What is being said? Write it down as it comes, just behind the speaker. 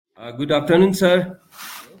Good afternoon, sir.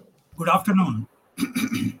 Good afternoon.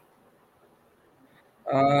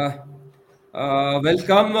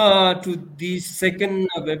 Welcome to the second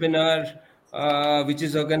webinar, which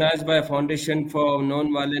is organized by a Foundation for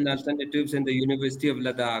Non-Violent Alternatives in the University of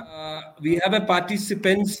Ladakh. We have a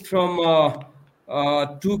participants from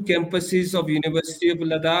two campuses of University of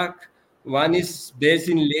Ladakh. One is based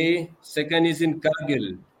in Leh, second is in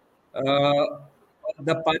Kargil. Uh,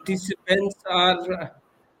 the participants are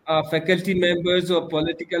faculty members of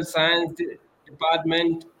political science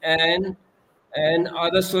department and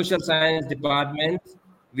other social science departments.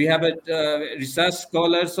 We have a research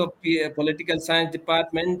scholars of political science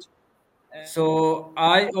department. So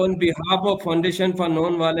I, on behalf of Foundation for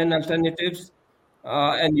Non-Violent Alternatives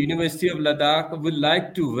and University of Ladakh, would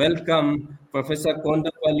like to welcome Professor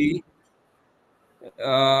Kondapalli,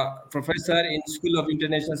 professor in School of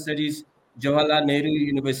International Studies, Jawaharlal Nehru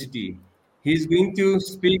University. He's going to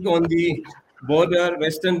speak on the border,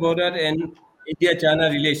 western border, and India-China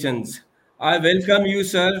relations. I welcome you,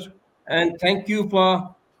 sir, and thank you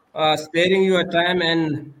for sparing your time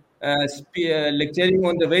and lecturing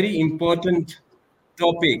on the very important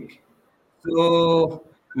topic. So,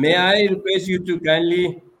 may I request you to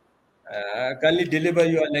kindly deliver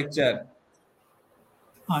your lecture?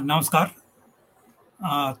 Namaskar.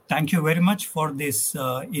 Thank you very much for this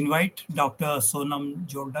invite, Dr. Sonam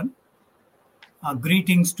Joldan.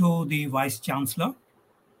 Greetings to the Vice Chancellor,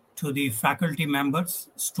 to the faculty members,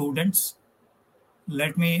 students.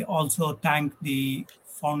 Let me also thank the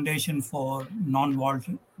Foundation for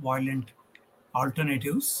Non-Violent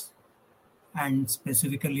Alternatives and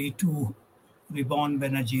specifically to Ribon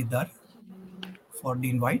Banerjee Dar for the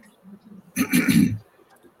invite.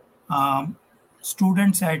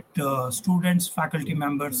 Students, faculty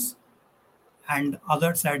members, and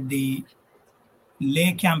others at the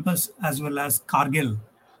Leh campus as well as Kargil.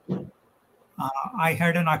 I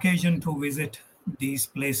had an occasion to visit these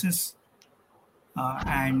places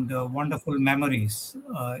and wonderful memories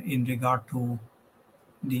in regard to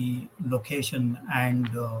the location and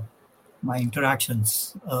my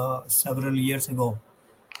interactions several years ago.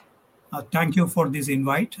 Thank you for this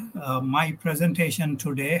invite. My presentation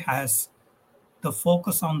today has the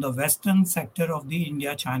focus on the western sector of the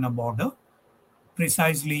India-China border,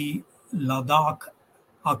 precisely Ladakh,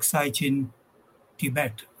 Aksai Chin,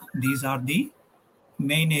 Tibet. These are the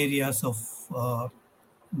main areas of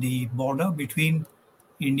the border between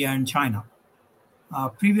India and China.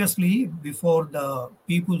 Previously, before the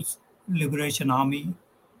People's Liberation Army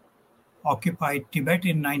occupied Tibet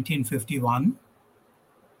in 1951,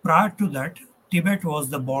 prior to that, Tibet was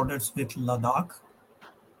the borders with Ladakh.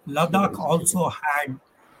 Ladakh also had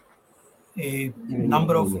a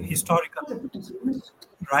number of historical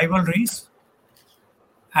rivalries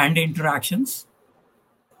and interactions.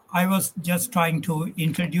 I was just trying to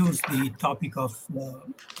introduce the topic of the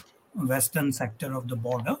western sector of the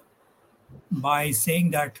border by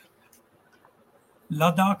saying that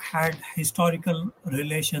Ladakh had historical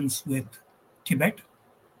relations with Tibet,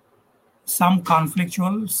 some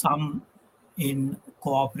conflictual, some in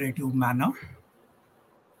cooperative manner.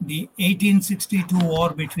 The 1862 war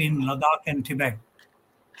between Ladakh and Tibet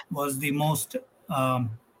was the most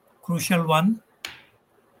crucial one.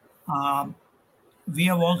 We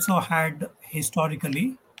have also had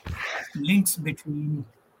historically links between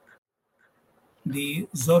the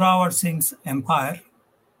Zorawar Singh's empire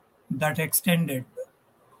that extended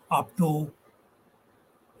up to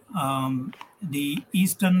the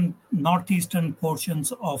northeastern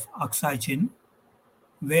portions of Aksai Chin,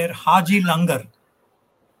 where Haji Langar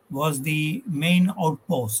was the main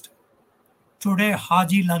outpost. Today,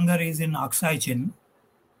 Haji Langar is in Aksai Chin,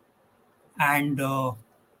 and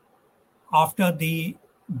after the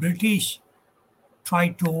British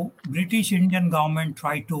Indian government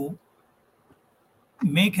tried to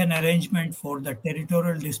make an arrangement for the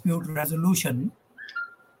territorial dispute resolution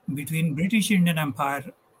between British Indian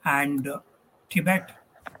Empire and Tibet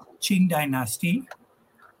Qing dynasty,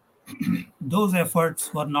 those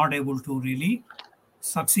efforts were not able to really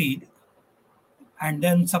succeed. And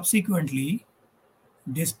then subsequently,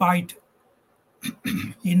 despite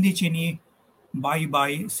Hindi Chini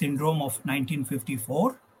Bye-Bye syndrome of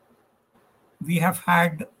 1954, we have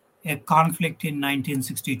had a conflict in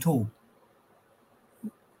 1962.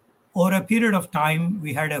 Over a period of time,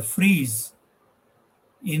 we had a freeze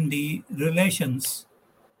in the relations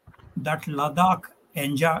that Ladakh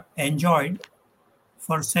enjoyed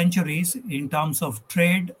for centuries in terms of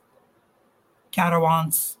trade,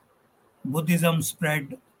 caravans, Buddhism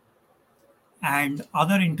spread, and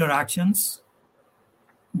other interactions.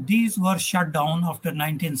 These were shut down after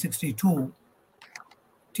 1962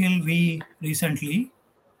 till we recently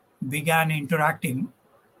began interacting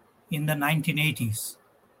in the 1980s.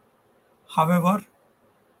 However,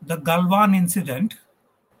 the Galwan incident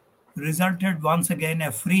resulted once again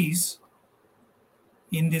a freeze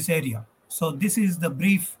in this area. So this is the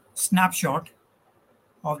brief snapshot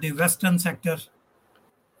of the Western sector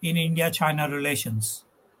in India-China relations.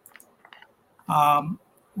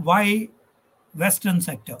 Why Western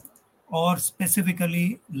sector, or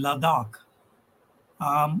specifically Ladakh?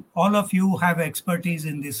 All of you have expertise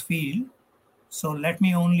in this field, so let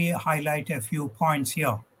me only highlight a few points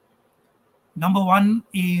here. Number one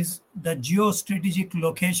is the geostrategic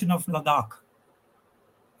location of Ladakh.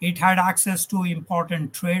 It had access to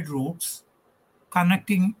important trade routes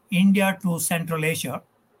connecting India to Central Asia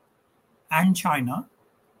and China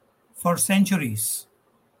for centuries.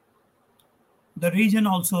 The region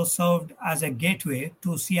also served as a gateway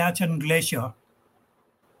to Siachen Glacier,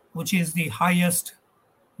 which is the highest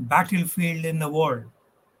battlefield in the world.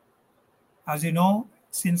 As you know,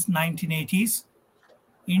 since 1980s,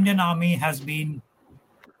 Indian Army has been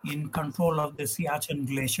in control of the Siachen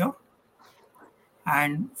Glacier,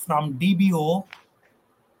 and from DBO,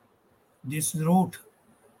 this route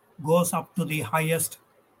goes up to the highest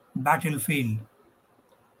battlefield.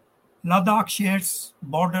 Ladakh shares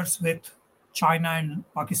borders with China and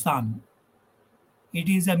Pakistan. It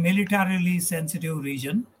is a militarily sensitive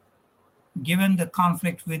region given the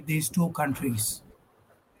conflict with these two countries.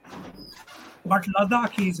 But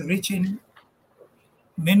Ladakh is rich in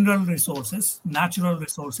mineral resources, natural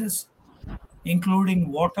resources,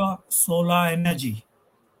 including water, solar energy,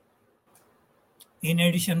 in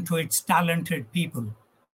addition to its talented people.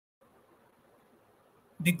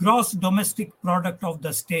 The gross domestic product of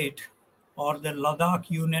the state, or the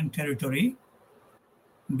Ladakh Union Territory,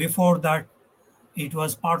 before that it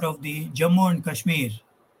was part of the Jammu and Kashmir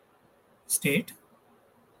state,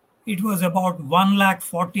 it was about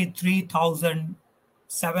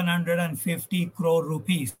 1,43,750 crore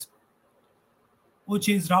rupees, which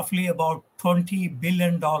is roughly about $20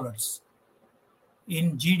 billion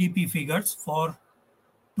in GDP figures for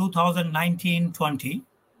 2019-20.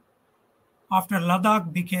 After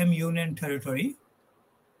Ladakh became Union Territory,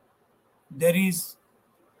 there is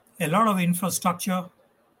a lot of infrastructure,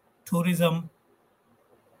 tourism,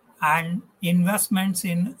 and investments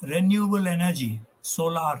in renewable energy,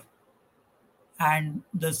 solar, and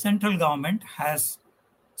the central government has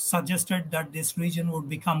suggested that this region would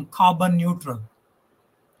become carbon neutral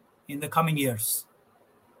in the coming years.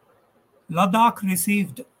 Ladakh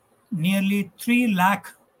received nearly 3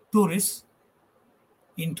 lakh tourists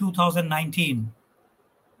in 2019,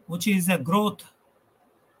 which is a growth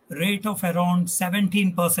rate of around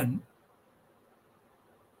 17%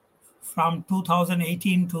 from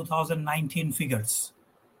 2018-2019 figures.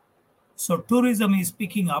 So tourism is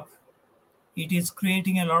picking up. It is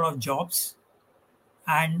creating a lot of jobs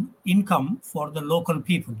and income for the local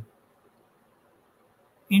people.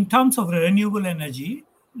 In terms of renewable energy,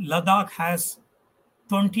 Ladakh has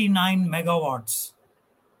 29 megawatts.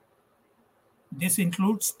 This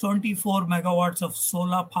includes 24 megawatts of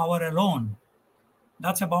solar power alone.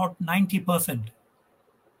 That's about 90%.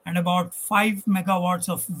 And about 5 megawatts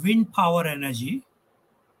of wind power energy.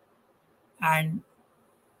 And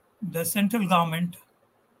the central government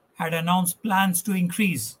had announced plans to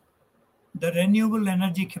increase the renewable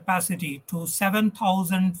energy capacity to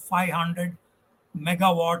 7,500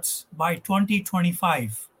 megawatts by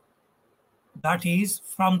 2025. That is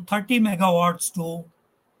from 30 megawatts to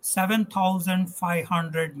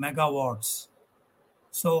 7,500 megawatts.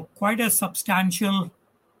 So quite a substantial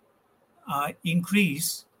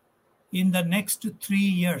increase in the next 3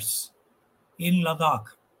 years in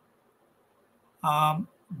Ladakh.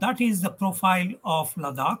 That is the profile of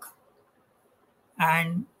Ladakh.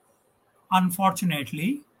 And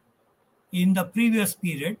unfortunately, in the previous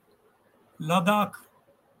period, Ladakh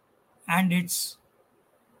and its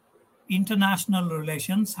international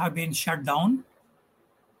relations have been shut down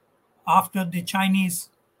after the Chinese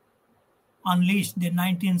unleashed the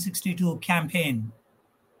 1962 campaign.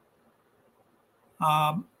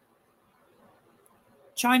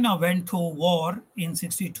 China went to war in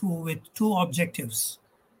 62 with two objectives.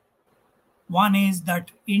 One is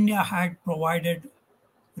that India had provided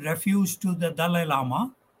refuge to the Dalai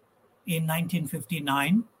Lama in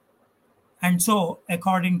 1959, and so,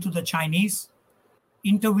 according to the Chinese,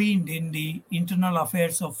 intervened in the internal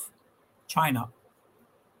affairs of China.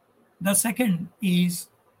 The second is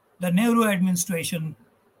the Nehru administration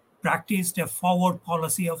practiced a forward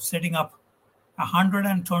policy of setting up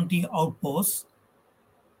 120 outposts.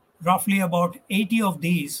 Roughly about 80 of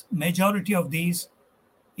these, majority of these,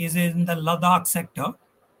 is in the Ladakh sector,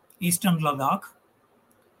 eastern Ladakh.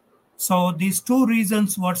 So these two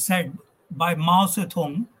reasons were said by Mao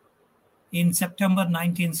Zedong in September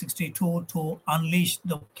 1962 to unleash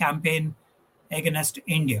the campaign against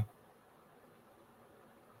India.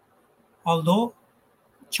 Although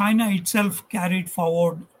China itself carried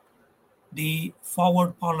forward the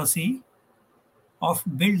forward policy of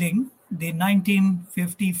building the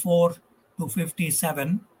 1954 to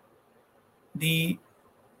 57 the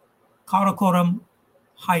Karakoram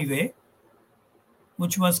Highway,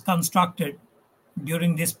 which was constructed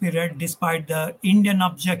during this period despite the Indian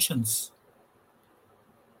objections.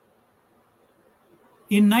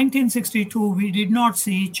 In 1962, we did not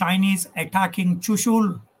see Chinese attacking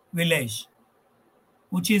Chushul village,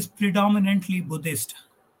 which is predominantly Buddhist.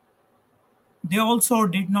 They also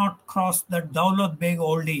did not cross the Daulat Beg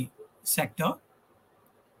Oldi sector,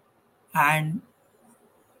 and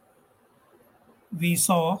we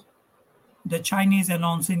saw the Chinese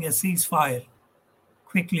announcing a ceasefire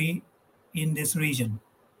quickly in this region.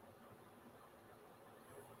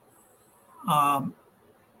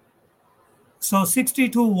 So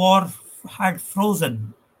 62 war had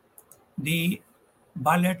frozen the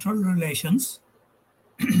bilateral relations.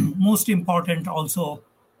 Most important also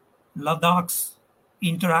Ladakh's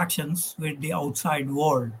interactions with the outside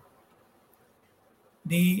world.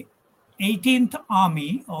 The 18th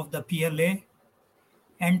Army of the PLA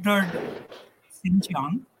entered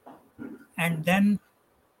Xinjiang and then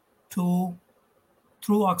through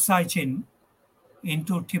Aksai Chin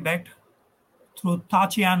into Tibet through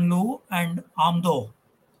Tachianlu and Amdo,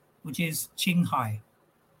 which is Qinghai.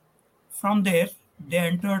 From there, they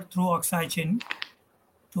entered through Aksai Chin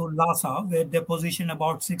to Lhasa, where they positioned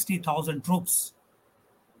about 60,000 troops.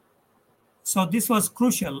 So this was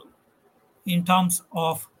crucial in terms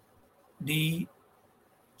of the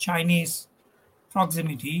Chinese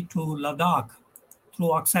proximity to Ladakh through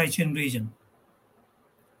Aksai Chin region.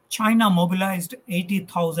 China mobilized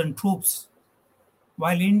 80,000 troops,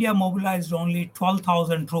 while India mobilized only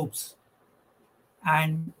 12,000 troops.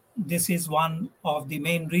 And this is one of the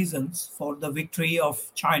main reasons for the victory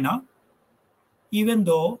of China, even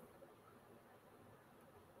though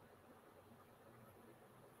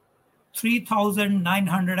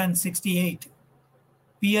 3,968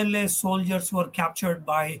 PLA soldiers were captured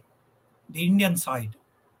by the Indian side.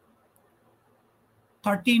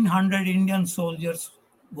 1,300 Indian soldiers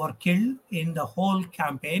were killed in the whole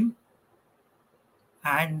campaign,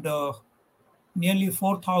 and nearly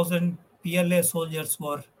 4,000 PLA soldiers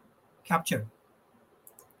were captured.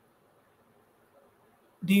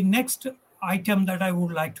 The next item that I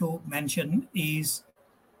would like to mention is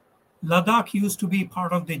Ladakh used to be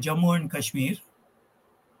part of the Jammu and Kashmir,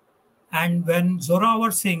 and when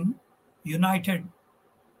Zorawar Singh united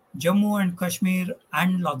Jammu and Kashmir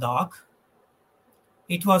and Ladakh,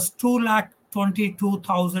 it was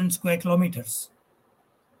 222,000 square kilometers,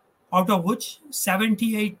 out of which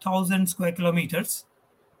 78,000 square kilometers,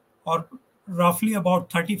 or roughly about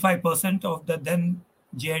 35% of the then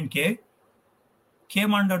J&K,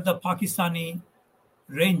 came under the Pakistani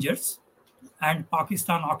Rangers and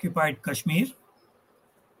Pakistan occupied Kashmir,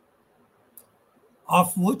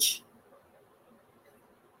 of which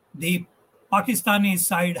the Pakistani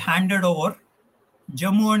side handed over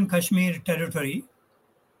Jammu and Kashmir territory,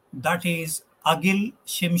 that is Agil,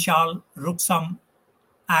 Shimshal, Ruksam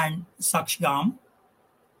and Sakshgam,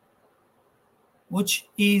 which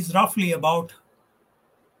is roughly about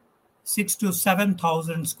 6 to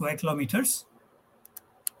 7,000 square kilometers,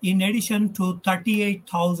 in addition to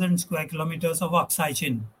 38,000 square kilometers of Aksai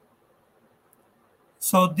Chin.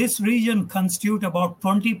 So this region constitutes about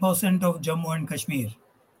 20% of Jammu and Kashmir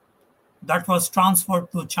that was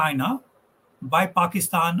transferred to China by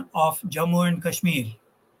Pakistan of Jammu and Kashmir.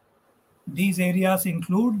 These areas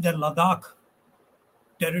include the Ladakh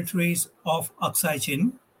territories of Aksai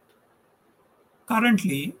Chin.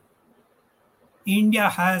 Currently, India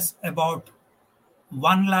has about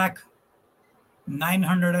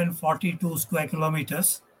 1,942 square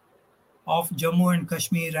kilometers of Jammu and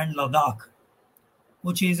Kashmir and Ladakh,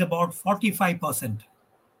 which is about 45%.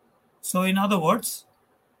 So in other words,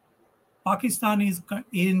 Pakistan is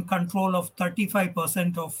in control of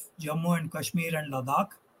 35% of Jammu and Kashmir and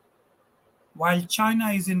Ladakh, while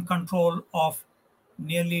China is in control of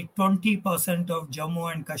nearly 20% of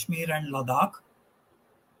Jammu and Kashmir and Ladakh.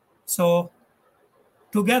 So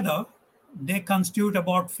together, they constitute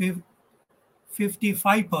about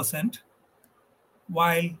 55%,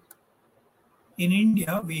 while in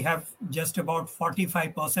India, we have just about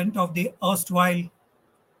 45% of the erstwhile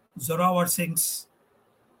Zorawar Singh's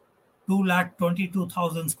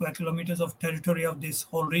 222,000 square kilometers of territory of this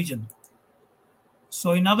whole region.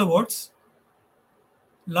 So in other words,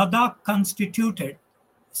 Ladakh constituted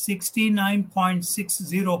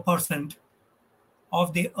 69.60%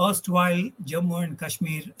 of the erstwhile Jammu and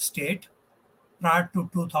Kashmir state prior to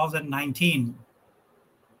 2019.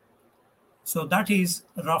 So that is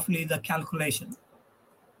roughly the calculation.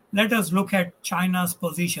 Let us look at China's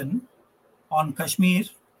position on Kashmir,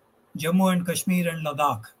 Jammu and Kashmir and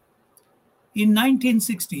Ladakh. In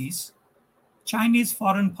 1960s, Chinese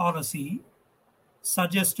foreign policy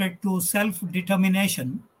suggested to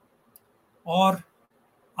self-determination or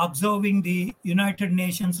observing the United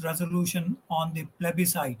Nations resolution on the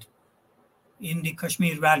plebiscite in the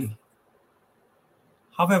Kashmir Valley.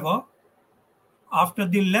 However, after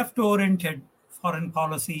the left-oriented foreign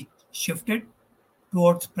policy shifted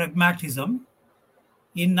towards pragmatism,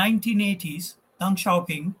 in 1980s, Deng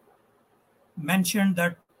Xiaoping mentioned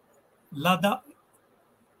that Ladakh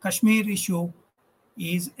Kashmir issue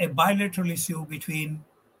is a bilateral issue between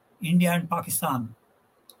India and Pakistan.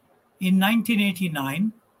 In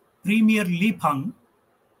 1989, Premier Li Peng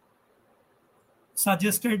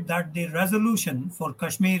suggested that the resolution for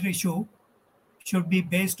Kashmir issue should be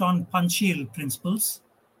based on Panchsheel principles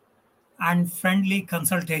and friendly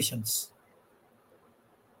consultations.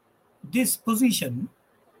 This position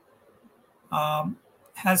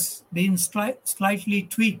has been slightly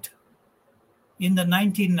tweaked in the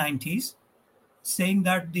 1990s, saying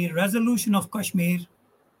that the resolution of Kashmir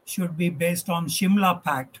should be based on Shimla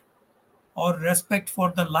Pact or respect for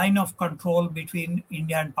the line of control between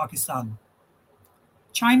India and Pakistan.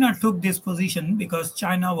 China took this position because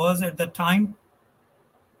China was at the time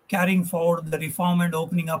carrying forward the reform and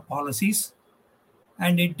opening up policies,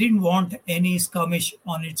 and it didn't want any skirmish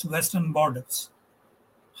on its western borders.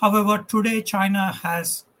 However, today China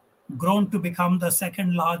has grown to become the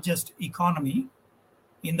second largest economy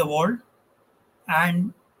in the world,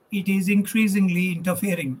 and it is increasingly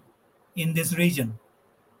interfering in this region.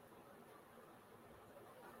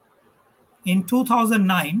 In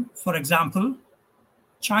 2009, for example,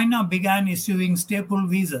 China began issuing staple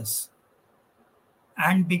visas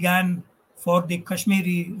and began for the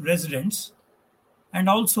Kashmiri residents, and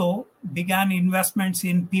also began investments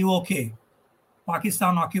in POK,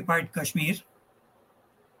 Pakistan occupied Kashmir.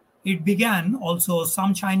 It began also,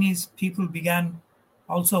 some Chinese people began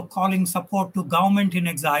also calling support to government in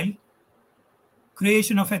exile,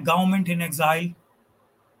 creation of a government in exile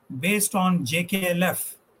based on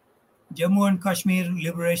JKLF, Jammu and Kashmir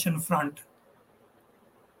Liberation Front.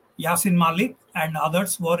 Yasin Malik and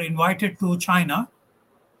others were invited to China.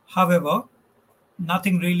 However,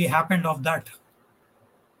 nothing really happened of that.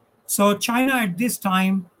 So China at this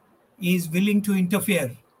time is willing to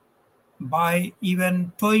interfere by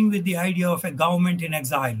even toying with the idea of a government in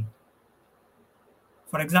exile.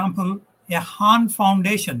 For example, a Han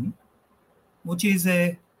Foundation, which is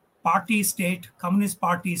a party state, Communist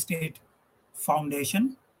Party state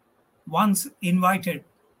foundation, once invited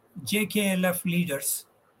JKLF leaders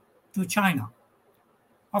to China.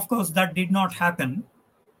 Of course, that did not happen.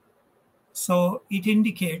 So it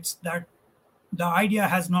indicates that the idea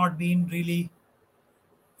has not been really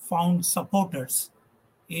found supporters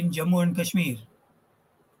in Jammu and Kashmir.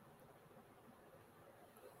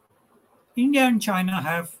 India and China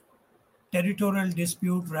have territorial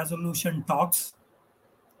dispute resolution talks.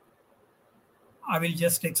 I will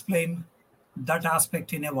just explain that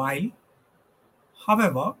aspect in a while.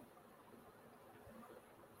 However,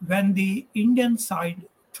 when the Indian side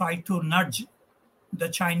tried to nudge the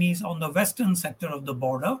Chinese on the western sector of the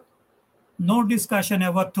border, no discussion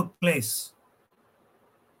ever took place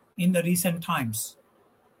in the recent times.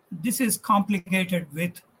 This is complicated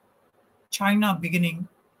with China beginning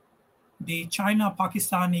the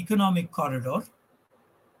China-Pakistan Economic Corridor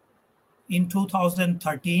in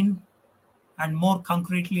 2013 and more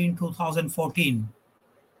concretely in 2014.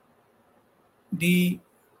 The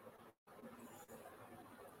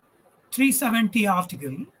 370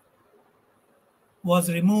 article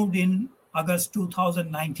was removed in August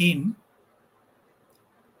 2019.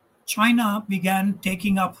 China began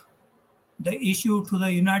taking up the issue to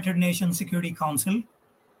the United Nations Security Council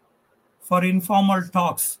for informal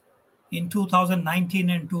talks in 2019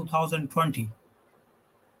 and 2020.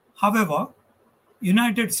 However,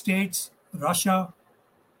 United States, Russia,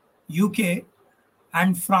 UK,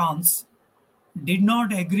 and France did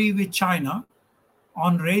not agree with China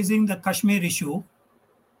on raising the Kashmir issue,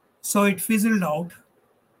 so it fizzled out.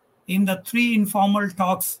 In the three informal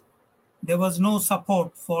talks, there was no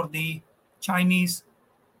support for the Chinese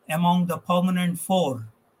among the permanent fore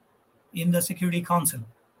in the Security Council.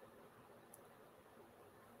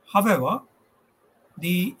 However,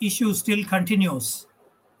 the issue still continues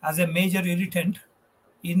as a major irritant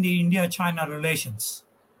in the India-China relations.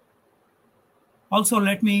 Also,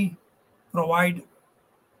 let me provide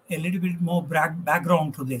a little bit more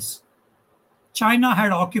background to this. China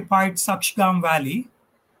had occupied Sakshgam Valley,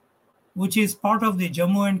 which is part of the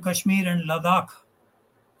Jammu and Kashmir and Ladakh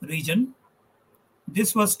region.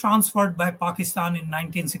 This was transferred by Pakistan in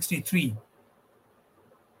 1963.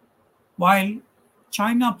 While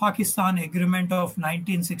China-Pakistan Agreement of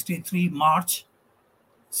 1963 March,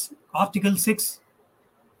 Article 6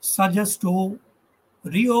 suggests to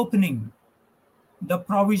reopening the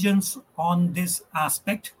provisions on this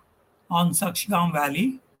aspect on Sakshgam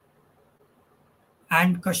Valley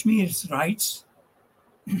and Kashmir's rights.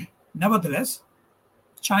 Nevertheless,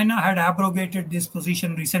 China had abrogated this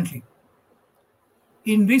position recently.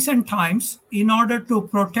 In recent times, in order to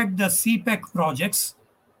protect the CPEC projects,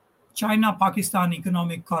 China-Pakistan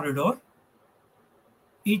Economic Corridor,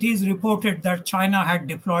 it is reported that China had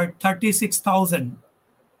deployed 36,000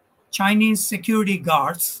 Chinese security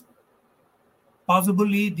guards.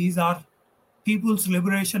 Possibly these are People's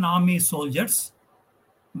Liberation Army soldiers,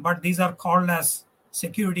 but these are called as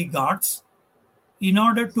security guards, in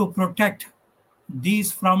order to protect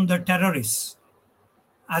these from the terrorists.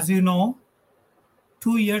 As you know,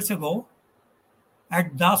 2 years ago,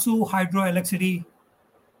 at Dasu Hydroelectricity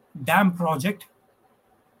Dam project,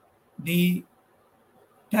 the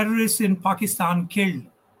terrorists in Pakistan killed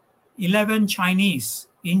 11 Chinese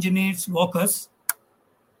engineers, workers,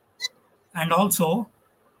 and also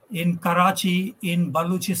in Karachi, in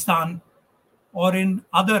Balochistan, or in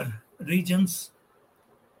other regions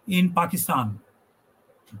in Pakistan.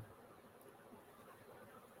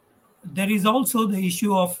 There is also the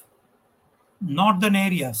issue of northern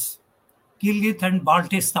areas, Gilgit and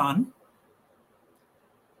Baltistan,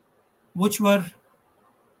 which were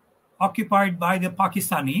occupied by the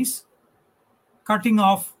Pakistanis, cutting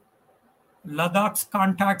off Ladakh's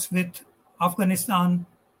contacts with Afghanistan,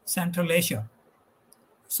 Central Asia.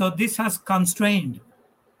 So this has constrained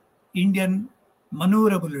Indian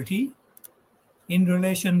maneuverability in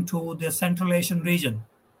relation to the Central Asian region.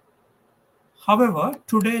 However,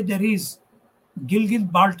 today there is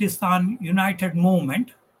Gilgit-Baltistan United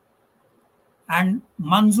Movement, and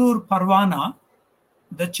Manzoor Parwana,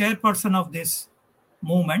 the chairperson of this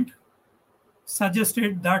movement,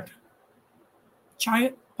 suggested that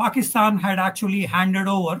Pakistan had actually handed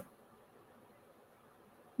over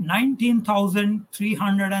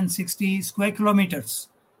 19,360 square kilometers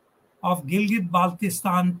of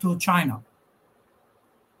Gilgit-Baltistan to China.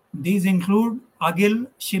 These include Agil,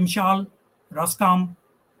 Shimshal, Raskam,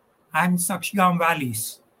 and Sakshgam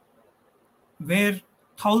valleys, where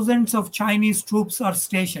thousands of Chinese troops are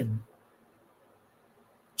stationed.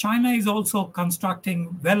 China is also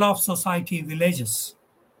constructing well-off society villages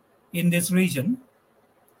in this region,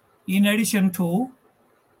 in addition to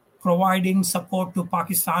providing support to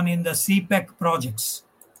Pakistan in the CPEC projects.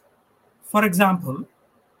 For example,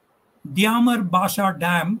 Diamar Basha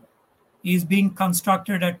Dam is being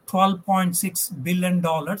constructed at $12.6 billion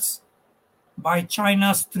by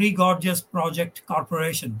China's Three Gorges Project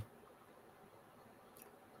Corporation.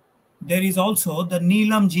 There is also the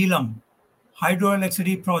Neelam Jhelum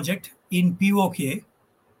hydroelectricity project in POK.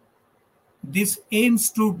 This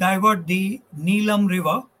aims to divert the Neelam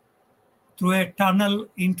River through a tunnel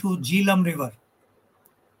into Jhelum River.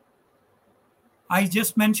 I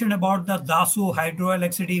just mentioned about the Dasu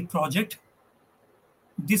hydroelectricity project.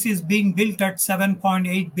 This is being built at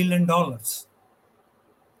 $7.8 billion.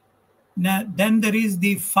 Now, then there is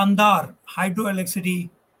the Fandar hydroelectricity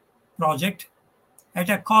project at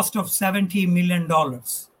a cost of $70 million.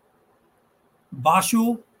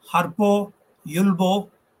 Bashu, Harpo, Yulbo,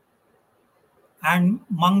 and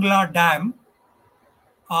Mangla Dam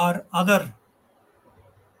are other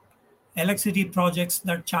electricity projects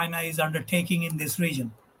that China is undertaking in this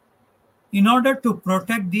region. In order to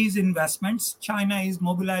protect these investments, China is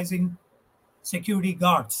mobilizing security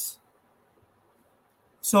guards.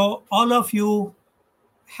 So all of you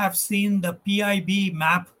have seen the PIB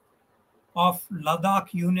map of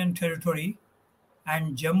Ladakh Union Territory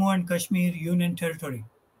and Jammu and Kashmir Union Territory.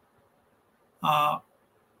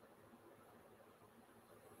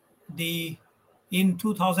 In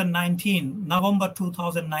 2019, November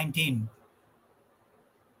 2019.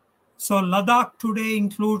 So Ladakh today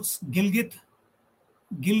includes Gilgit,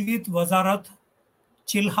 Wazarat,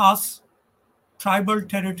 Chilhas, tribal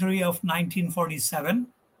territory of 1947,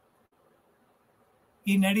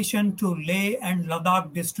 in addition to Leh and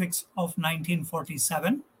Ladakh districts of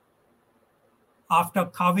 1947, after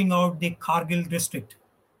carving out the Kargil district.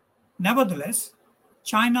 Nevertheless,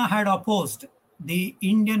 China had opposed the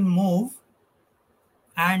Indian move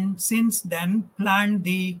and since then planned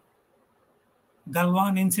the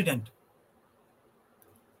Galwan incident.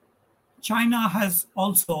 China has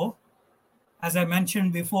also, as I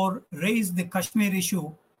mentioned before, raised the Kashmir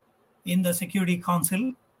issue in the Security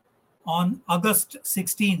Council on August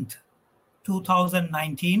 16th,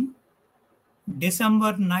 2019,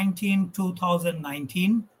 December 19,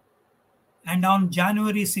 2019, and on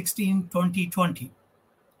January 16, 2020.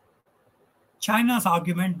 China's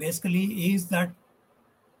argument basically is that,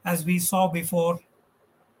 as we saw before,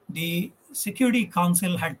 the Security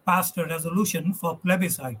Council had passed a resolution for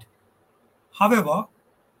plebiscite. However,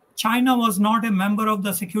 China was not a member of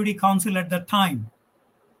the Security Council at the time.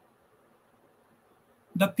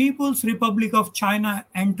 The People's Republic of China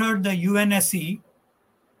entered the UNSC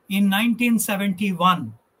in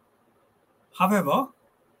 1971. However,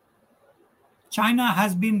 China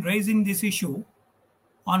has been raising this issue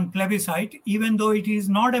on plebiscite even though it is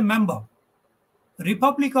not a member.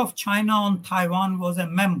 Republic of China on Taiwan was a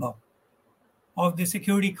member of the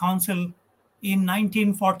Security Council in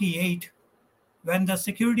 1948 when the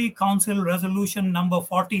Security Council Resolution number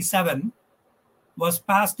 47 was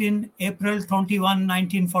passed in April 21,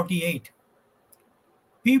 1948.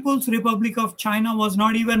 People's Republic of China was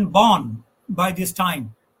not even born by this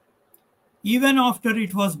time. Even after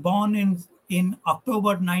it was born in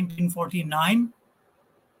October 1949,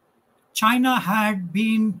 China has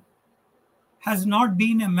not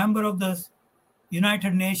been a member of the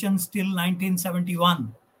United Nations till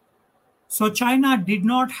 1971. So China did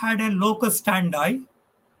not have a locus standi,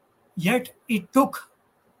 yet it took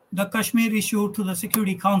the Kashmir issue to the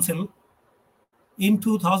Security Council in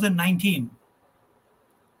 2019.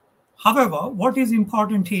 However, what is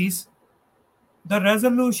important is the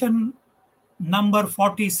resolution number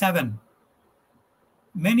 47.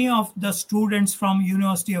 Many of the students from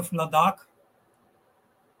University of Ladakh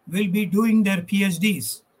will be doing their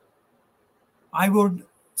PhDs. I would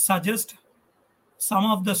suggest some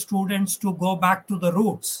of the students to go back to the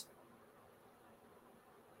roots.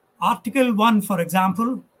 Article 1, for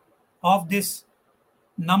example, of this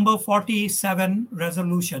number 47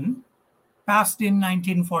 resolution passed in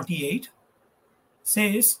 1948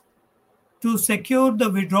 says to secure the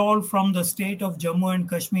withdrawal from the state of Jammu and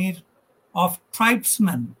Kashmir of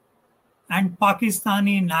tribesmen and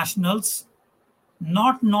Pakistani nationals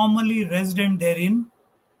not normally resident therein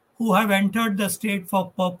who have entered the state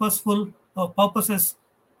for purposes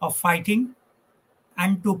of fighting,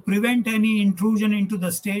 and to prevent any intrusion into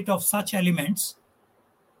the state of such elements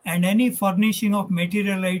and any furnishing of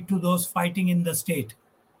material aid to those fighting in the state.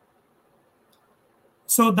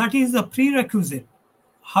 So that is the prerequisite.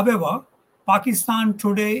 However, Pakistan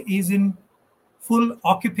today is in full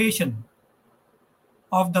occupation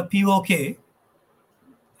of the POK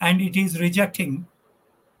and it is rejecting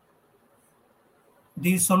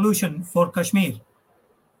the solution for Kashmir.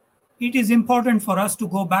 It is important for us to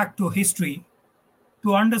go back to history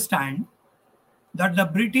to understand that the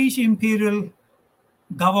British imperial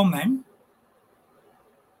government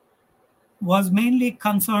was mainly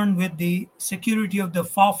concerned with the security of the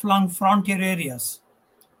far-flung frontier areas.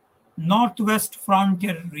 Northwest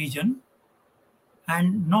frontier region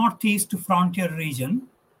and northeast frontier region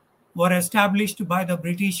were established by the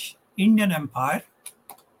British Indian Empire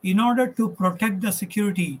in order to protect the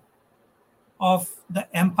security of the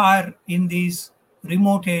empire in these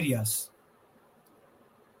remote areas.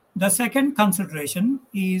 The second consideration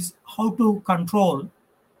is how to control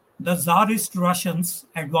the Tsarist Russians'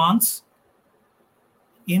 advance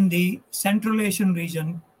in the Central Asian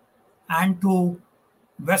region and to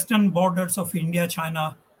western borders of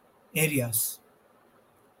India-China areas.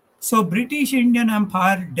 So British Indian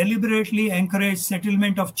Empire deliberately encouraged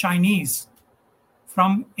settlement of Chinese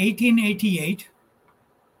from 1888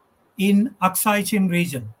 in Aksai Chin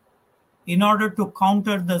region in order to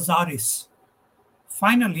counter the Tsarists.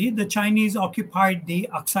 Finally, the Chinese occupied the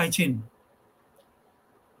Aksai Chin.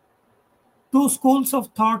 Two schools of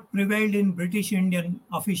thought prevailed in British Indian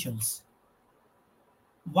officials.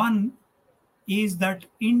 One is that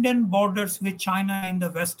Indian borders with China in the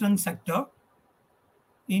western sector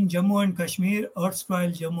in Jammu and Kashmir, erstwhile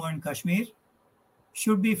Jammu and Kashmir,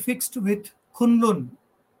 should be fixed with Kunlun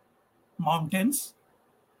mountains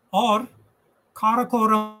or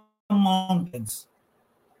Karakoram mountains.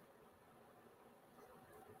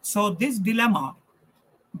 So this dilemma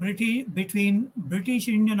between British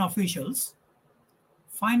Indian officials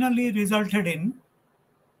finally resulted in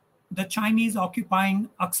the Chinese occupying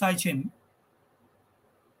Aksai Chin,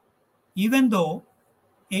 even though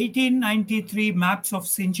 1893 maps of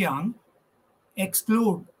Xinjiang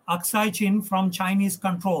exclude Aksai Chin from Chinese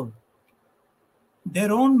control.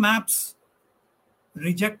 Their own maps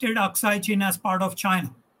rejected Aksai Chin as part of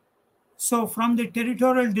China. So from the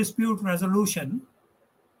territorial dispute resolution,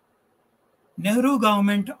 Nehru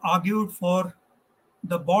government argued for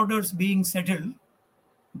the borders being settled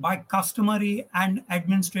by customary and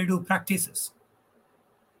administrative practices,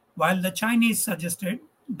 while the Chinese suggested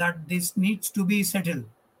that this needs to be settled,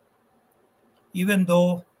 even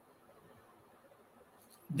though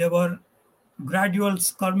there were gradual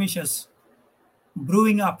skirmishes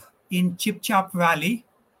brewing up in Chipchap Valley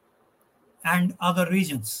and other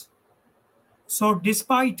regions. So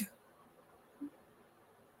despite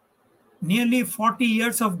nearly 40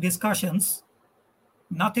 years of discussions,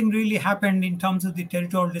 nothing really happened in terms of the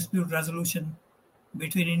territorial dispute resolution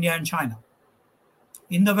between India and China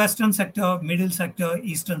in the western sector, middle sector,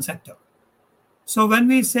 eastern sector. So when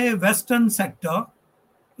we say western sector,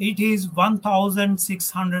 it is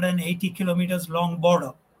 1,680 kilometers long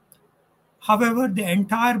border. However, the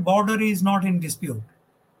entire border is not in dispute.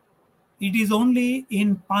 It is only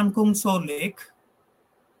in Pankumso Lake,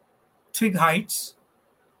 Trig Heights,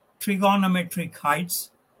 Trigonometric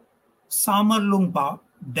Heights, Samarlungpa,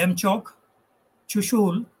 Demchok,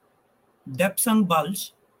 Chushul, Depsang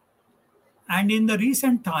Bulge, and in the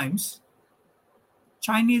recent times,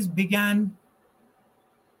 Chinese began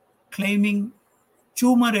claiming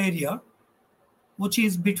Chumar area, which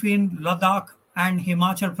is between Ladakh and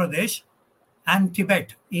Himachal Pradesh and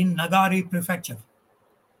Tibet in Nagari prefecture.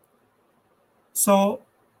 So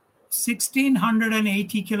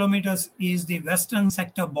 1,680 kilometers is the western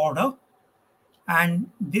sector border, and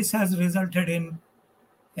this has resulted in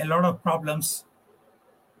a lot of problems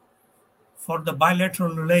for the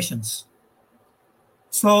bilateral relations.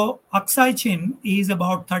 So Aksai Chin is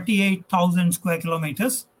about 38,000 square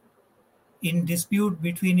kilometers in dispute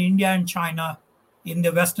between India and China in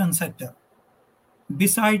the western sector.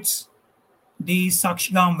 Besides the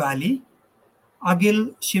Sakshgam Valley,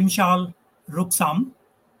 Agil, Shimshal, Ruksam,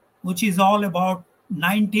 which is all about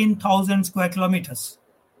 19,000 square kilometers.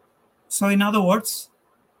 So in other words,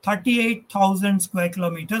 38,000 square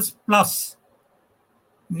kilometers plus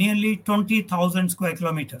nearly 20,000 square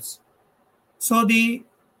kilometers. So the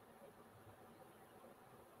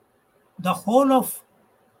whole of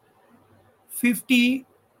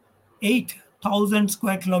 58,000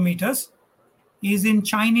 square kilometers is in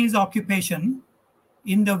Chinese occupation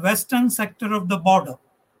in the western sector of the border.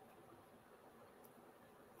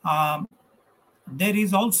 There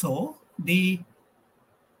is also the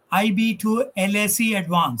IB to LAC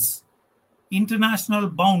advance, international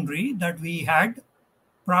boundary that we had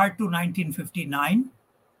prior to 1959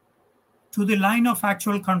 to the line of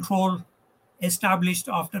actual control established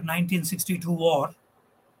after 1962 war.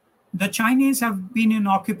 The Chinese have been in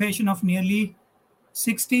occupation of nearly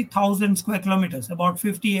 60,000 square kilometers, about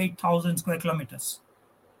 58,000 square kilometers.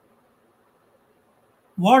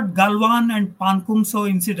 What Galwan and Pankumso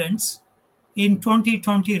incidents in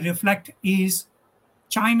 2020 reflect is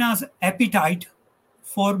China's appetite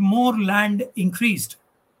for more land increased,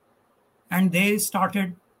 and they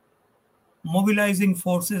started mobilizing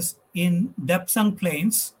forces in Depsang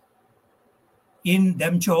Plains, in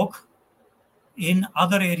Demchok, in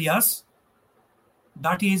other areas,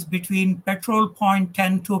 that is between petrol point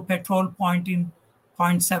 10 to petrol point in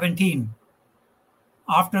point 17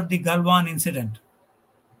 after the Galwan incident.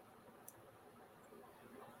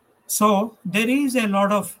 So there is a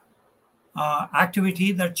lot of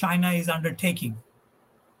activity that China is undertaking.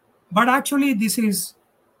 But actually this is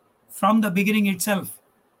from the beginning itself.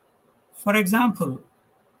 For example,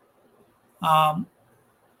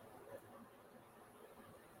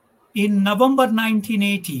 in November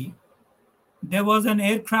 1980, there was an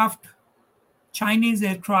Chinese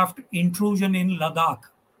aircraft intrusion in Ladakh.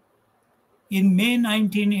 In May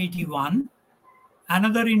 1981,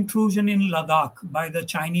 another intrusion in Ladakh by the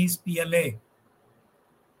Chinese PLA.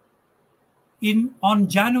 On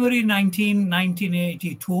January 19,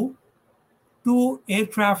 1982, two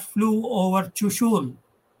aircraft flew over Chushul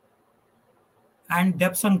and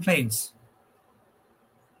Depsang Plains.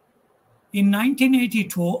 In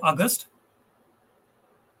 1982 August,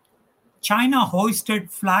 China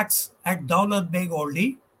hoisted flags at Daulat Beg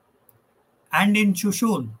Oldi and in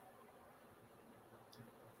Chushul.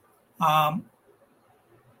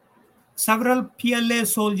 Several PLA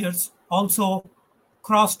soldiers also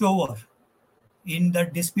crossed over in the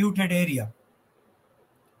disputed area.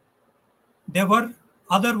 There were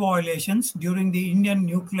other violations during the Indian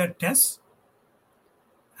nuclear tests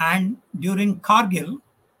and during Kargil,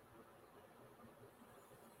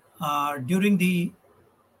 during the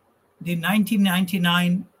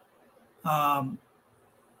 1999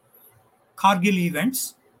 Kargil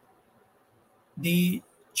events. The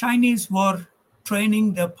Chinese were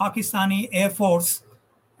training the Pakistani Air Force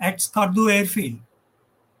at Skardu airfield.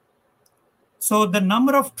 So the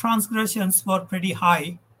number of transgressions were pretty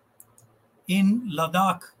high in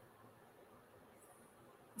Ladakh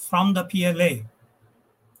from the PLA.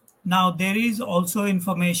 Now there is also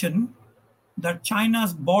information that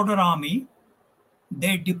China's border army,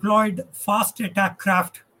 they deployed fast attack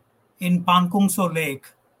craft in Pankungso Lake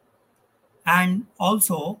and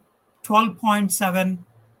also 12.7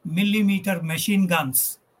 millimeter machine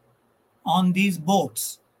guns on these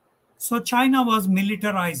boats. So China was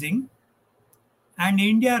militarizing, and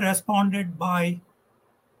India responded by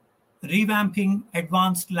revamping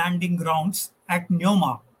advanced landing grounds at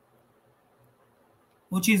Nyoma,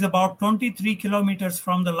 which is about 23 kilometers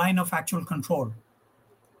from the line of actual control.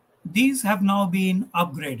 These have now been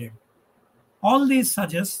upgraded. All these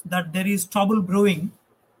suggest that there is trouble brewing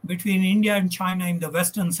between India and China in the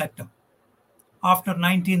western sector after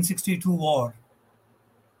 1962 war.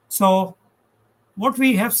 So what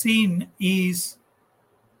we have seen is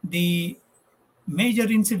the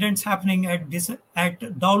major incidents happening at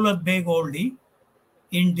Daulat Beg Oldi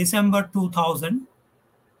in December 2000,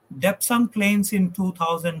 Depsang Plains in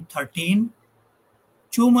 2013,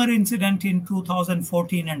 Chumar incident in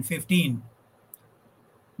 2014 and 15.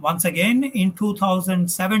 Once again, in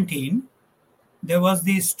 2017, there was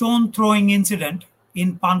the stone throwing incident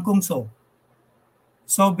in Pankungso.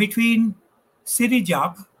 So between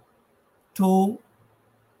Sirijap to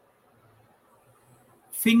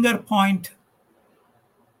finger point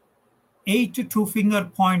 8 to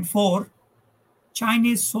finger point 4,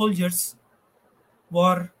 Chinese soldiers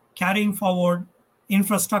were carrying forward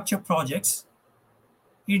infrastructure projects.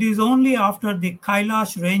 It is only after the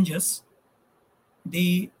Kailash ranges,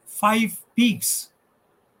 the 5 peaks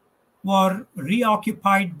were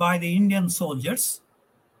reoccupied by the Indian soldiers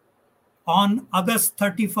on August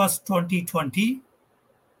 31st, 2020.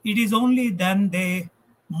 It is only then they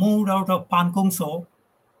moved out of Pankungso.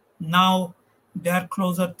 Now they are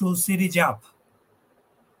closer to Sirijap,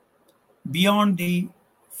 beyond the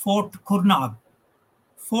Fort Kurnag.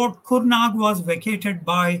 Fort Kurnag was vacated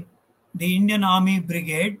by the Indian Army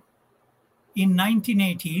Brigade in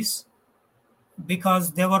 1980s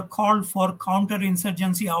because they were called for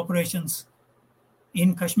counter-insurgency operations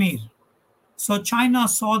in Kashmir. So China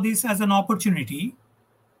saw this as an opportunity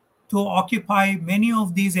to occupy many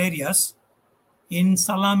of these areas in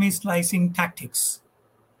salami slicing tactics.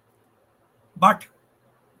 But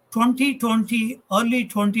early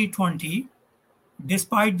 2020,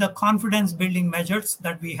 despite the confidence building measures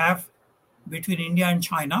that we have between India and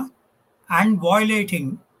China and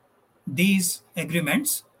violating these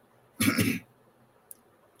agreements,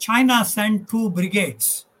 China sent 2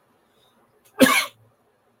 brigades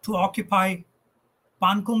to occupy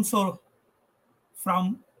Pankungso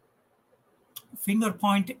from finger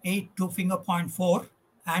point 8 to finger point 4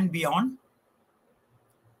 and beyond.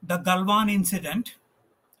 The Galwan incident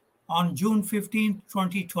on June 15,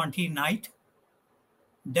 2020 night,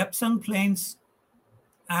 Depsang Plains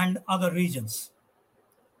and other regions.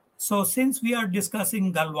 So since we are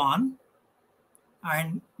discussing Galwan,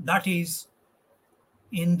 and that is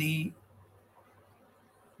in the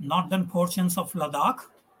northern portions of Ladakh,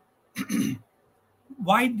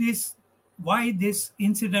 why this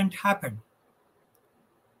incident happened?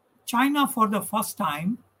 China for the first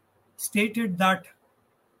time stated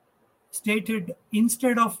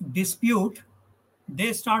instead of dispute,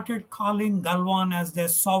 they started calling Galwan as their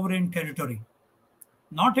sovereign territory.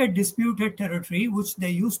 Not a disputed territory, which they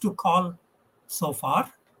used to call so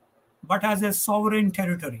far, but as a sovereign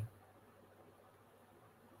territory.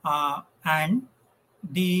 And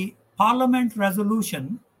the parliament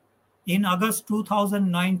resolution in August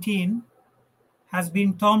 2019 has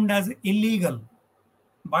been termed as illegal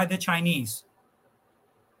by the Chinese.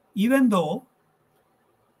 Even though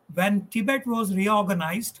when Tibet was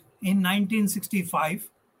reorganized in 1965,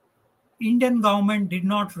 Indian government did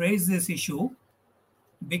not raise this issue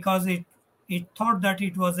because it thought that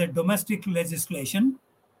it was a domestic legislation.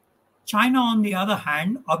 China, on the other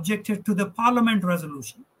hand, objected to the parliament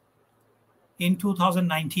resolution in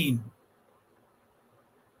 2019.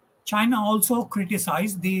 China also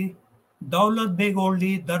criticized the Daulat Beg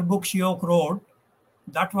Oldi Darbuk Shiok road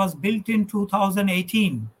that was built in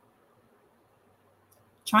 2018.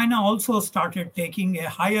 China also started taking a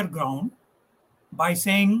higher ground by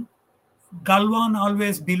saying Galwan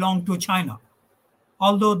always belonged to China.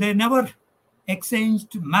 Although they never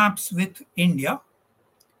exchanged maps with India,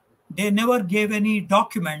 they never gave any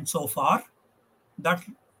document so far that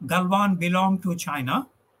Galwan belonged to China.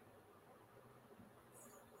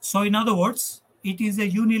 So in other words, it is a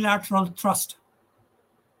unilateral thrust.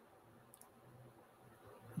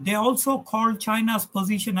 They also called China's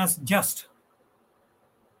position as just,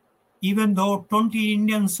 even though 20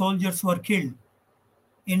 Indian soldiers were killed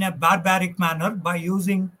in a barbaric manner by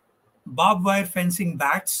using barbed wire fencing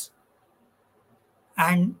bats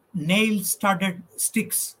and nail-studded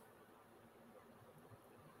sticks.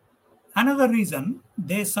 Another reason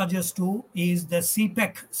they suggest too is the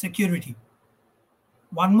CPEC security.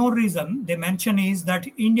 One more reason they mention is that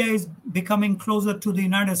India is becoming closer to the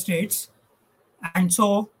United States, and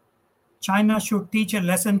so China should teach a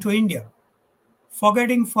lesson to India,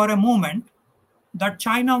 forgetting for a moment that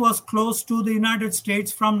China was close to the United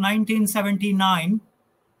States from 1979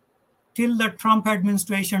 till the Trump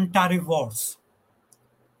administration tariff wars.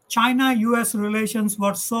 China-US relations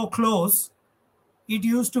were so close, it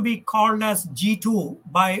used to be called as G2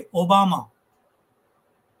 by Obama.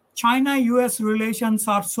 China-US relations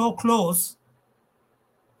are so close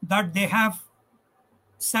that they have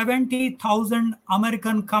 70,000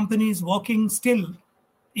 American companies working still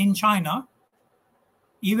in China,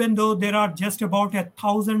 even though there are just about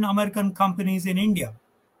 1,000 American companies in India.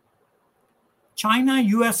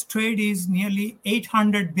 China-US trade is nearly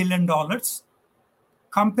 $800 billion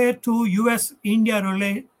compared to US-India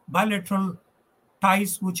bilateral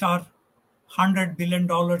ties, which are $100 billion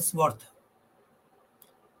worth.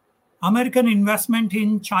 American investment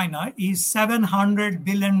in China is $700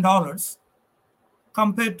 billion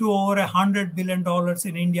compared to over $100 billion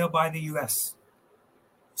in India by the US.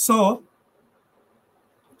 So,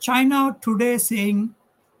 China today saying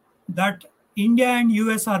that India and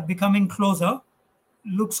US are becoming closer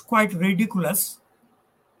looks quite ridiculous,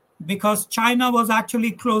 because China was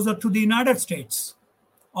actually closer to the United States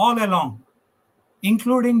all along,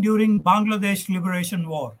 including during Bangladesh Liberation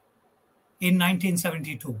War in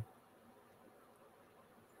 1972.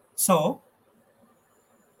 So,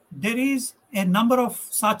 there is a number of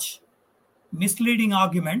such misleading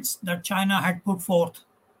arguments that China had put forth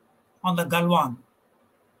on the Galwan.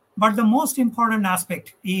 But the most important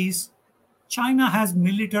aspect is China has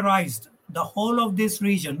militarized the whole of this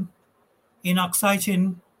region in Aksai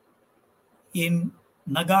Chin, in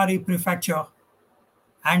Nagari Prefecture,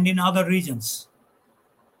 and in other regions.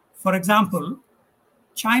 For example,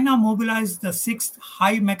 China mobilized the 6th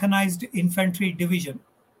High Mechanized Infantry Division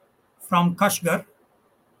from Kashgar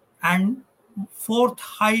and 4th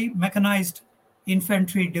High Mechanized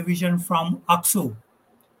Infantry Division from Aksu,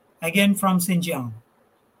 again from Xinjiang.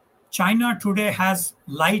 China today has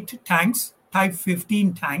light tanks, Type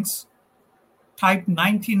 15 tanks, Type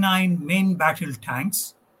 99 main battle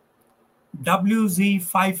tanks,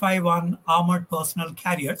 WZ-551 armored personnel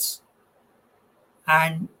carriers,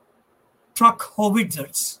 and truck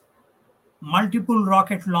howitzers, multiple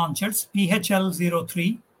rocket launchers,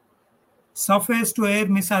 PHL-03, surface-to-air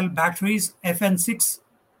missile batteries, FN-6,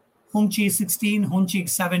 Hungchi-16,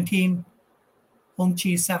 Hungchi-17,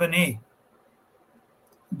 Hungchi-7A.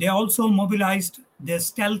 They also mobilized their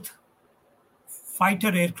stealth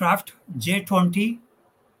fighter aircraft J-20,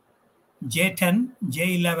 J-10,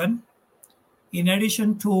 J-11, in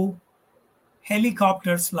addition to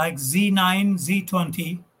helicopters like Z-9,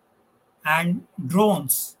 Z-20, and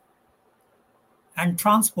drones and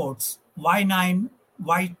transports, Y-9,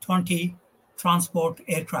 Y-20 transport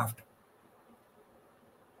aircraft.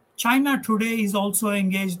 China today is also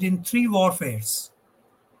engaged in 3 warfares.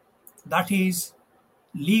 That is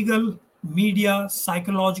legal, media,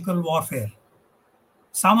 psychological warfare.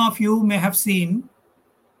 Some of you may have seen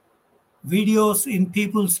videos in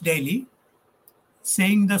People's Daily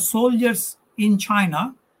saying the soldiers in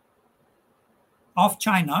China, of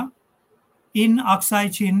China, in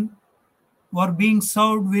Aksai Chin were being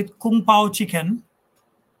served with Kung Pao chicken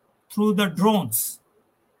through the drones,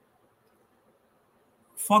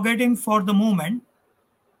 forgetting for the moment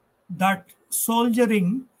that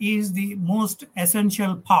soldiering is the most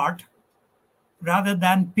essential part rather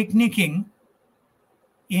than picnicking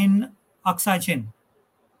in Aksai Chin.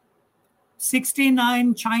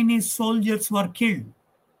 69 Chinese soldiers were killed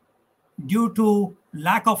due to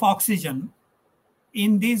lack of oxygen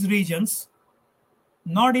in these regions,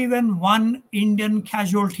 not even one Indian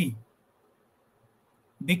casualty,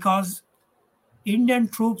 because Indian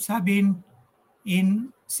troops have been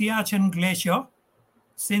in Siachen Glacier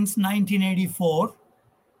since 1984,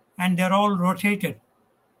 and they're all rotated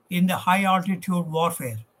in the high altitude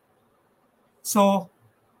warfare. So,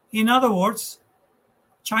 in other words,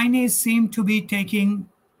 Chinese seem to be taking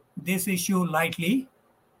this issue lightly,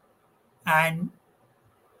 and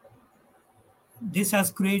this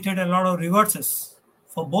has created a lot of reverses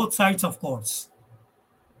for both sides, of course.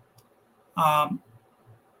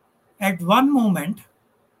 At one moment,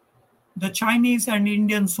 the Chinese and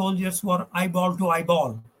Indian soldiers were eyeball to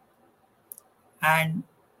eyeball and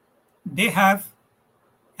they have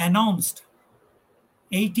announced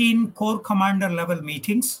 18 Corps Commander level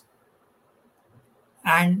meetings,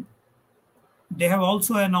 and they have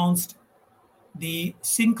also announced the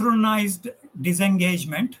synchronized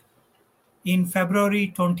disengagement in February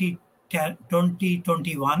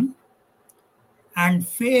 2021 and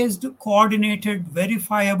phased coordinated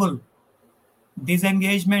verifiable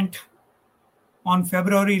disengagement on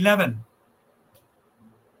February 11.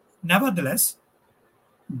 Nevertheless,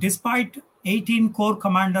 despite 18 Corps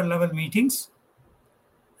Commander level meetings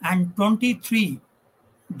and 23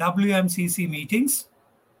 WMCC meetings,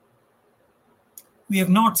 we have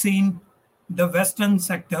not seen the western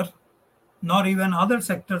sector nor even other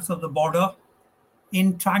sectors of the border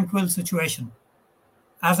in tranquil situation.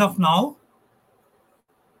 As of now,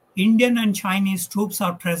 Indian and Chinese troops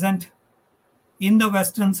are present in the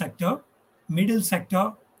western sector, middle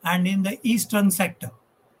sector, and in the eastern sector.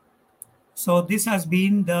 So this has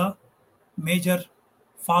been the major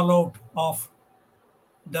fallout of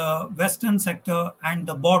the western sector and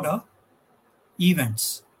the border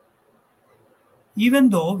events. Even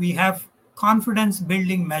though we have confidence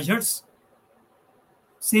building measures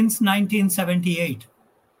since 1978,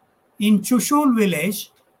 in Chushul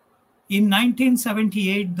village, in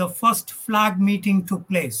 1978, the first flag meeting took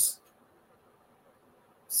place.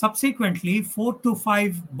 Subsequently, 4 to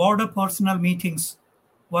 5 border personnel meetings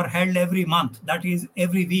were held every month, that is,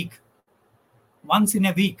 every week, once in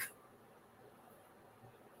a week.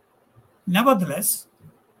 Nevertheless,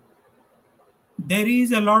 there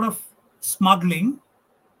is a lot of smuggling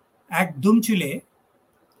at Dumchile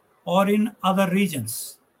or in other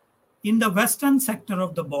regions. In the western sector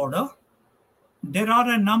of the border, there are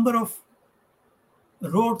a number of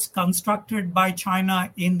roads constructed by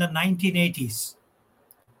China in the 1980s.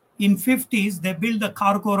 In 50s, they built the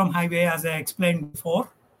Karakoram Highway, as I explained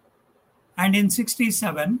before. And in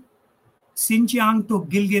 67, Xinjiang to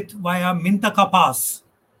Gilgit via Mintaka Pass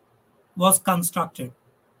was constructed.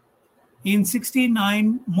 In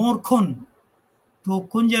 69, Morkhun to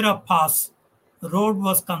Kunjara Pass road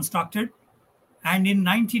was constructed. And in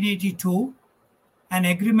 1982, an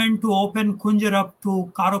agreement to open Kunjarap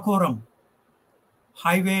to Karakoram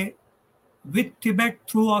highway with Tibet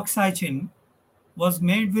through Aksai Chin was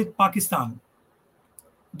made with Pakistan.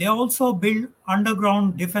 They also built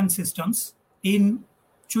underground defense systems in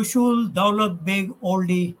Chushul Daulat Beg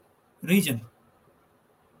Oldi region.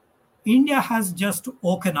 India has just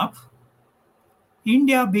woken up.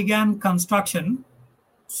 India began construction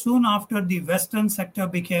soon after the western sector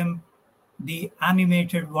became the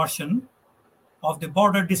animated version of the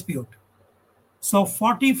border dispute. So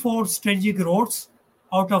 44 strategic roads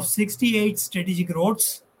out of 68 strategic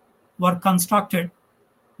roads were constructed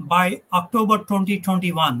by October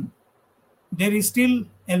 2021. There is still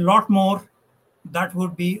a lot more that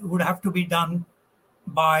would have to be done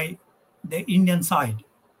by the Indian side.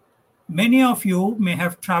 Many of you may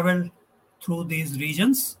have traveled through these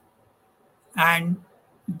regions, and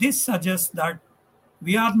this suggests that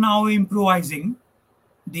we are now improvising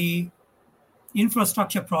the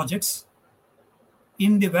infrastructure projects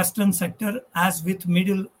in the western sector as with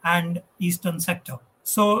middle and eastern sector.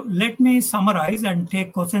 So let me summarize and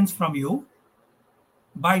take questions from you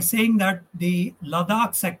by saying that the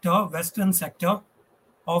Ladakh sector, western sector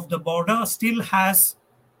of the border, still has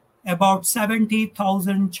about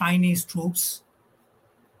 70,000 Chinese troops,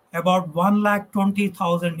 about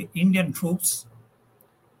 120,000 Indian troops.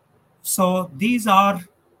 So these are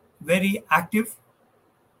very active,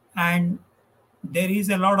 and there is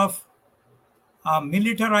a lot of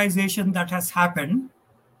militarization that has happened,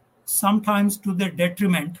 sometimes to the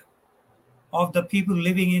detriment of the people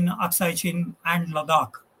living in Aksai Chin and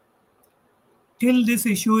Ladakh. Till this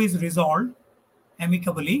issue is resolved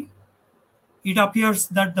amicably, it appears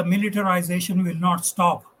that the militarization will not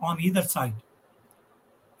stop on either side.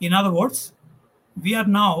 In other words, we are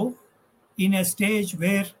now in a stage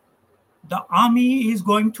where the army is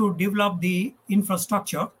going to develop the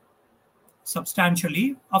infrastructure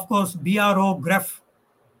substantially. Of course, BRO, GREF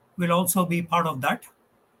will also be part of that.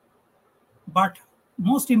 But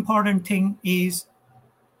most important thing is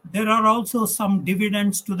there are also some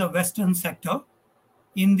dividends to the western sector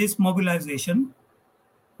in this mobilization.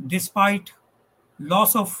 Despite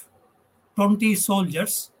loss of 20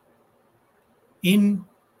 soldiers in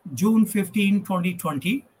June 15,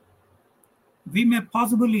 2020, we may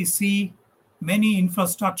possibly see many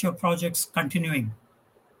infrastructure projects continuing.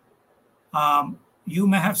 You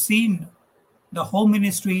may have seen the Home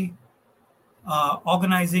Ministry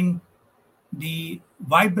organizing the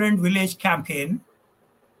Vibrant Village campaign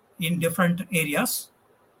in different areas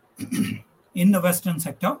in the western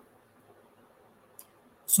sector.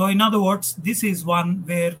 So in other words, this is one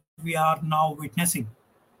where we are now witnessing.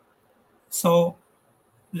 So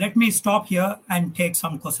let me stop here and take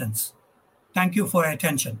some questions. Thank you for your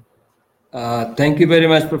attention. Thank you very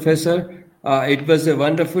much, Professor. It was a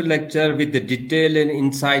wonderful lecture with the detailed and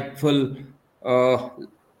insightful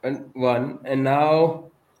one. And now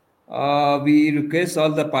we request all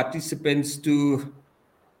the participants to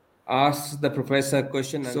ask the professor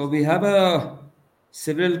question. So we have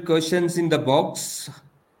several questions in the box.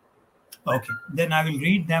 Okay, then I will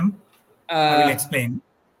read them. I will Uh, explain.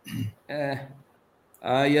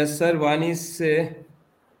 uh, yes, sir. One is,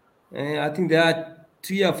 I think there are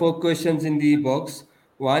 3 or 4 questions in the box.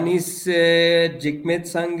 One is Jigmet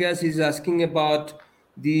Sangyas is asking about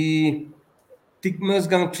the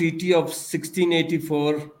Tikmazgang Treaty of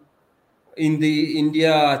 1684 in the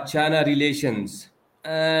India-China relations.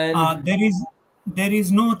 And There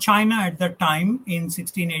is no China at the time in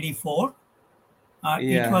 1684.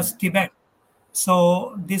 It was yeah, Tibet.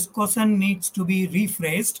 So this question needs to be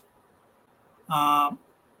rephrased. Uh,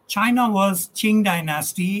 China was Qing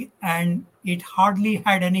dynasty and it hardly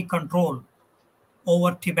had any control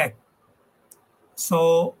over Tibet.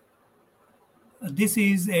 So this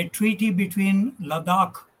is a treaty between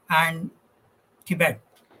Ladakh and Tibet.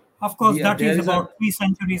 Of course, that there is is a about 3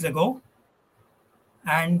 centuries ago,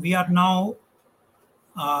 and we are now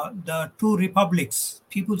the two republics,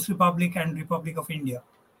 People's Republic and Republic of India.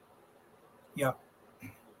 Yeah.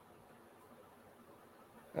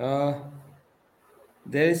 uh,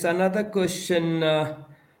 there is another question.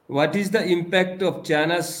 What is the impact of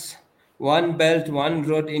China's One Belt, One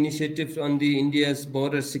Road initiative on the India's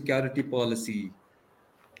border security policy?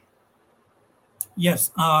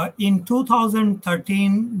 Yes. In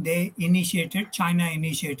 2013, China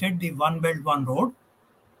initiated the One Belt, One Road,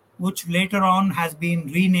 which later on has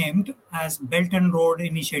been renamed as Belt and Road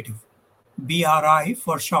Initiative, BRI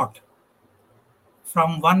for short,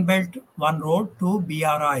 from One Belt, One Road to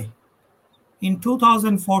BRI. In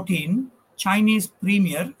 2014, Chinese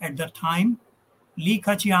premier at the time, Li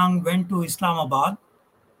Keqiang, went to Islamabad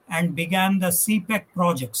and began the CPEC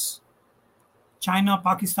projects,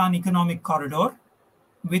 China-Pakistan Economic Corridor,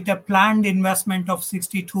 with a planned investment of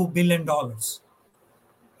 $62 billion.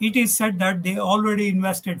 It is said that they already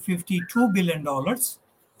invested $52 billion.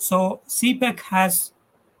 So CPEC has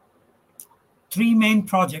three main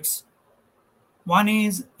projects. One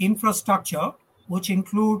is infrastructure, which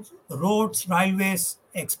includes roads, railways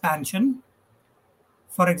expansion.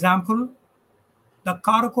 For example, the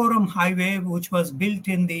Karakoram Highway, which was built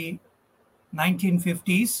in the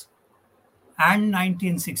 1950s and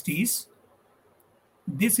 1960s,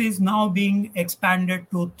 this is now being expanded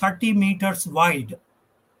to 30 meters wide.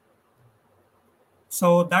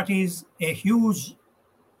 So that is a huge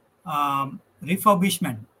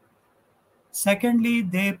refurbishment. Secondly,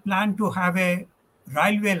 they plan to have a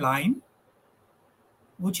railway line,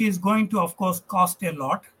 which is going to, of course, cost a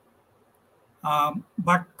lot.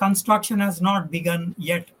 But construction has not begun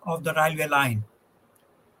yet of the railway line.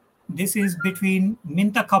 This is between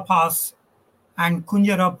Mintaka Pass and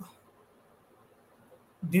Kunjarab.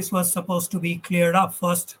 This was supposed to be cleared up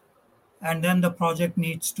first, and then the project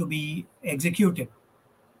needs to be executed.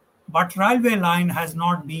 But railway line has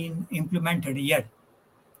not been implemented yet.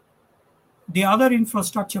 The other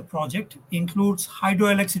infrastructure project includes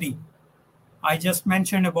hydroelectricity. I just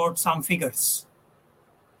mentioned about some figures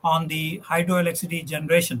on the hydroelectricity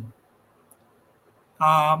generation.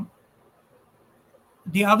 The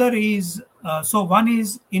other is, so one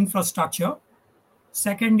is infrastructure.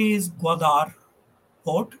 Second is Gwadar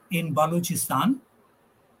port in Balochistan,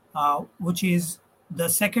 which is the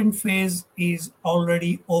second phase is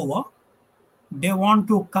already over. They want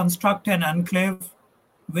to construct an enclave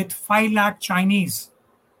with 5 lakh Chinese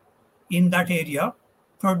in that area,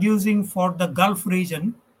 producing for the Gulf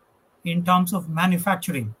region in terms of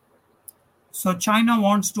manufacturing. So China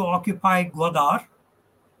wants to occupy Gwadar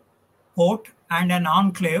port and an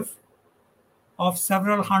enclave of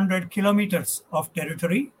several hundred kilometers of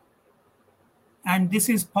territory. And this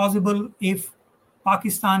is possible if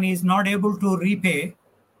Pakistan is not able to repay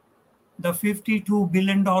the $52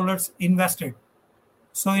 billion invested.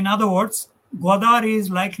 So in other words, Gwadar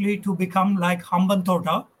is likely to become like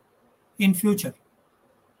Hambantota in future.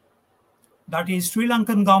 That is, Sri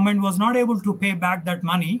Lankan government was not able to pay back that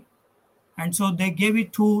money, and so they gave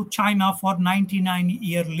it to China for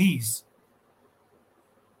 99-year lease.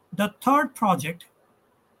 The third project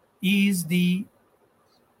is the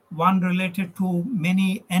one related to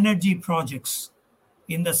many energy projects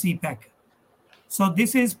in the CPEC. So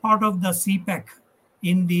this is part of the CPEC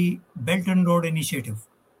in the Belt and Road Initiative.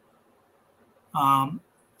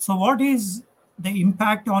 So what is the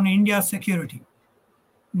impact on India's security.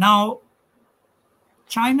 Now,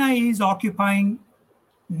 China is occupying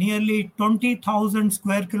nearly 20,000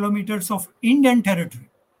 square kilometers of Indian territory.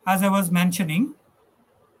 As I was mentioning,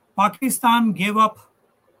 Pakistan gave up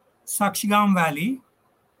Sakshigam Valley,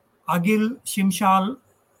 Agil, Shimshal,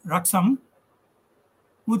 Raksam,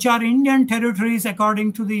 which are Indian territories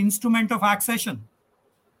according to the Instrument of Accession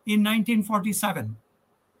in 1947.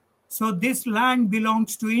 So this land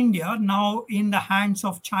belongs to India now in the hands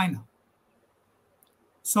of China.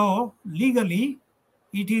 So legally,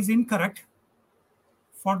 it is incorrect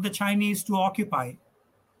for the Chinese to occupy.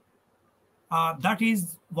 That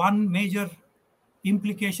is one major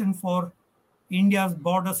implication for India's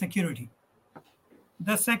border security.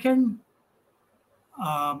 The second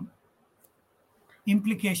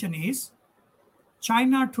implication is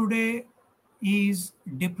China today is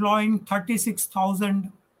deploying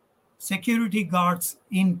 36,000 security guards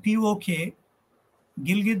in POK,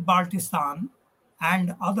 Gilgit-Baltistan,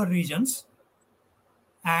 and other regions,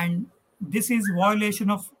 and this is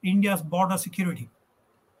violation of India's border security.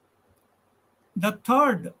 The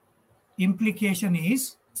third implication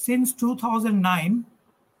is since 2009,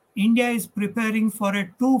 India is preparing for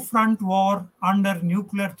a two-front war under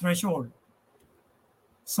nuclear threshold.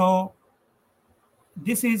 So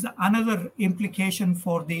this is another implication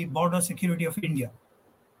for the border security of India.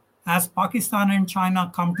 As Pakistan and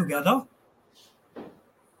China come together,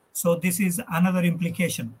 so this is another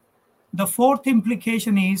implication. The fourth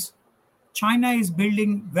implication is China is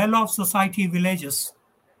building well-off society villages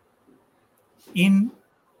in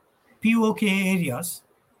POK areas.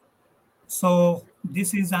 So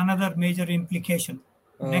this is another major implication.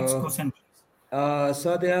 Next question, please.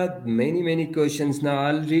 So there are many questions. Now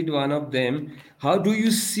I'll read one of them. How do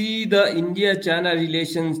you see the India-China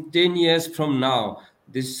relations 10 years from now?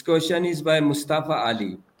 This question is by Mustafa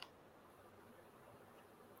Ali.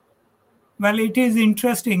 Well, it is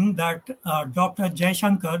interesting that Dr.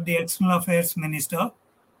 Jaishankar, the External Affairs Minister,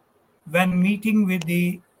 when meeting with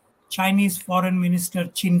the Chinese Foreign Minister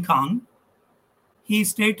Qin Kang, he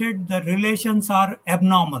stated the relations are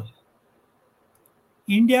abnormal.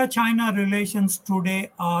 India-China relations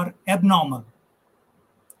today are abnormal.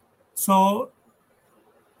 So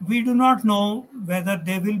we do not know whether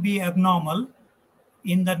they will be abnormal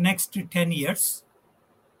in the next 10 years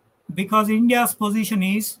because India's position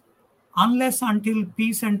is unless until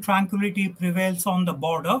peace and tranquility prevails on the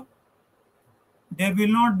border, there will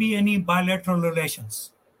not be any bilateral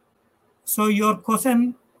relations. So your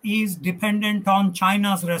question is dependent on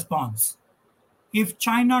China's response. If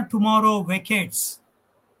China tomorrow vacates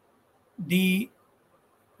the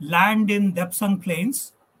land in Depsang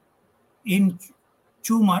Plains, in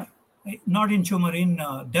Chumar, not in Chumar, in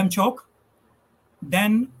Demchok,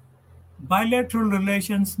 then bilateral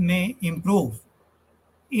relations may improve.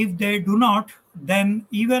 If they do not, then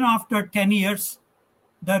even after 10 years,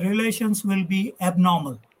 the relations will be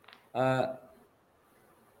abnormal. There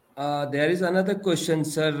is another question,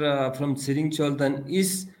 sir, from Srikanth Joldan.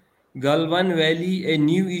 Is Galwan Valley a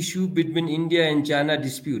new issue between India and China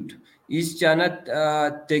dispute? Is China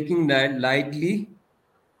taking lightly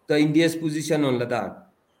the India's position on Ladakh?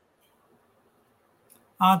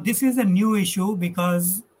 This is a new issue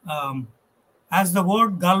because, as the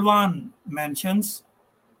word Galwan mentions,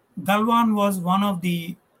 Galwan was one of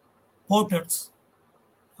the porters,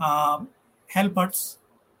 helpers,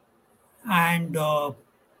 and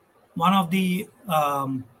one of the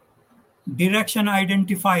direction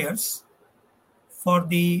identifiers for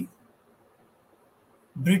the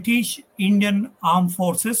British Indian Armed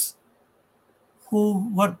Forces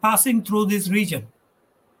who were passing through this region.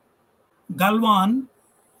 Galwan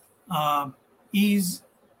is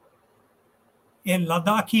a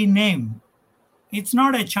Ladakhi name. It's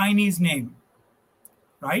not a Chinese name,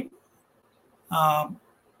 right?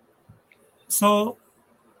 So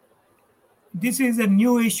this is a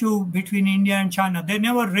new issue between India and China. They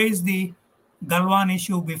never raised the Galwan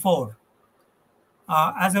issue before.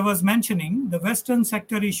 As I was mentioning, the Western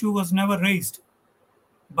sector issue was never raised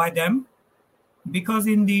by them because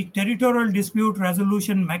in the territorial dispute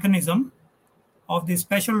resolution mechanism of the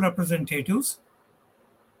special representatives,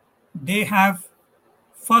 they have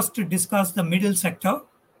first discussed the middle sector,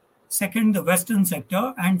 second the Western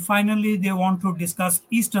sector, and finally they want to discuss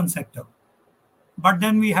Eastern sector. But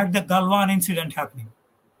then we had the Galwan incident happening.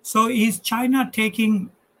 So is China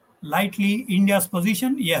taking lightly India's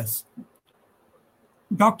position? Yes.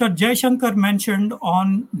 Dr. Jaishankar mentioned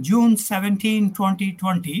on June 17,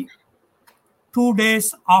 2020, 2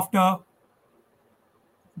 days after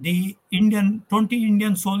the 20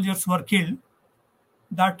 Indian soldiers were killed,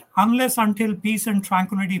 that unless until peace and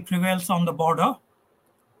tranquility prevails on the border,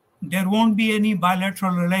 there won't be any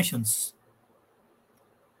bilateral relations.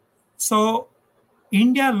 So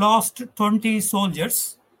India lost 20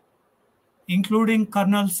 soldiers, including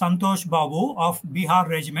Colonel Santosh Babu of Bihar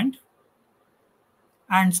Regiment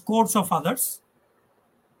and scores of others.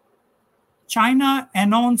 China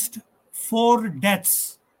announced 4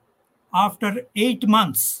 deaths after 8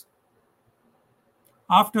 months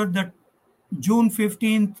after the June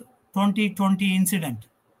 15th, 2020 incident.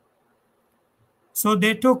 So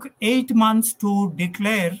they took 8 months to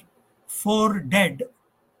declare 4 dead,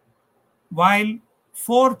 while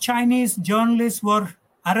 4 Chinese journalists were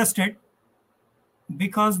arrested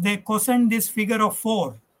because they questioned this figure of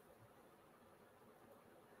 4.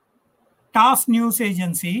 TASS news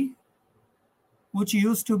agency, which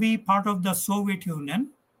used to be part of the Soviet Union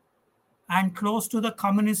and close to the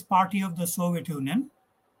Communist Party of the Soviet Union,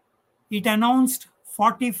 it announced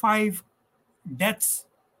 45 deaths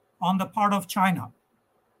on the part of China.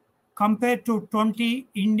 Compared to 20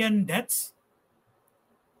 Indian deaths,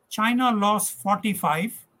 China lost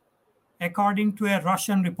 45, according to a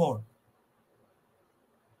Russian report.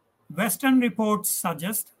 Western reports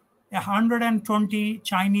suggest 120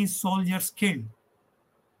 Chinese soldiers killed.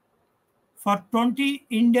 For 20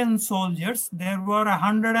 Indian soldiers, there were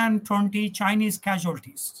 120 Chinese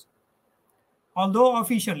casualties. Although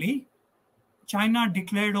officially, China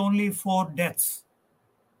declared only 4 deaths.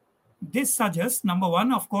 This suggests, number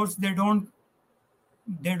one, of course, they don't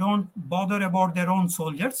bother about their own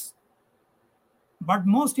soldiers. But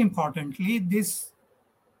most importantly, this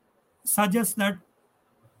suggests that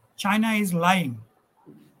China is lying.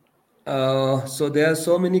 So there are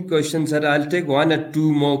so many questions, sir. I'll take 1 or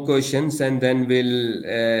 2 more questions and then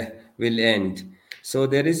we'll end. So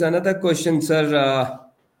there is another question, sir.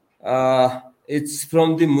 It's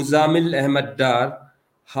from the Muzamil Ahmad Dar.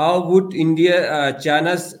 How would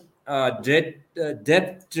China's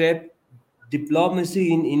debt trap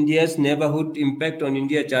diplomacy in India's neighborhood impact on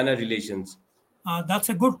India-China relations? That's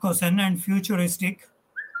a good question and futuristic.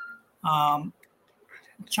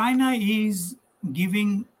 China is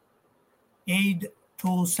giving aid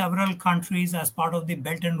to several countries as part of the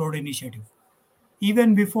Belt and Road Initiative.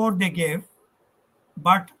 Even before they gave,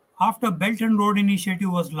 but after Belt and Road Initiative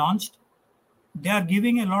was launched, they are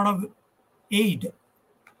giving a lot of aid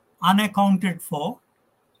unaccounted for.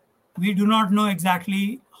 We do not know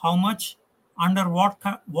exactly how much, under what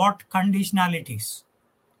conditionalities.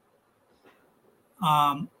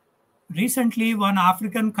 Recently, one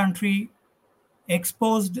African country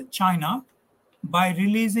exposed China by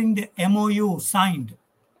releasing the MOU signed.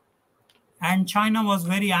 And China was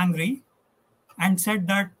very angry and said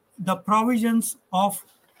that the provisions of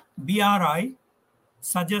BRI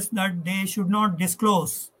suggest that they should not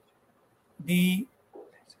disclose the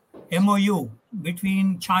MOU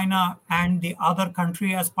between China and the other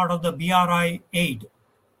country as part of the BRI aid.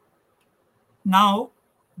 Now,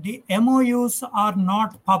 the MOUs are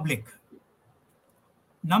not public.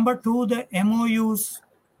 Number two, the MOUs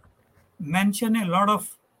mention a lot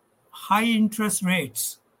of high interest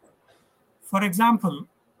rates. For example,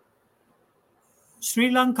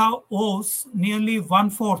 Sri Lanka owes nearly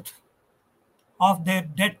 1/4 of their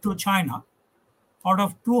debt to China. Out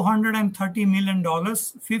of $230 million,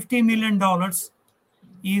 $50 million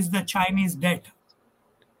is the Chinese debt.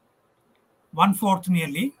 1/4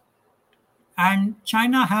 nearly. And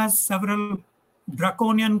China has several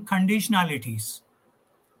draconian conditionalities.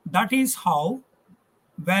 That is how,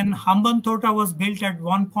 when Hambantota was built at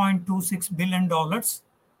 $1.26 billion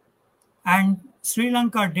and Sri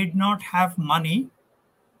Lanka did not have money,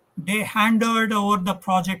 they handed over the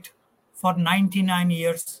project for 99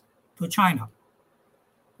 years to China.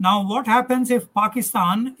 Now, what happens if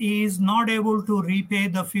Pakistan is not able to repay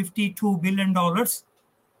the $52 billion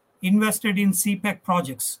invested in CPEC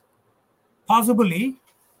projects? Possibly,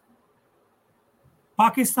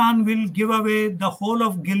 Pakistan will give away the whole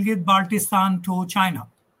of Gilgit-Baltistan to China.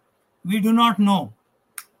 We do not know.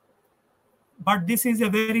 But this is a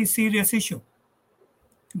very serious issue.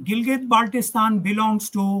 Gilgit-Baltistan belongs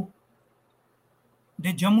to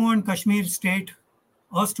the Jammu and Kashmir state.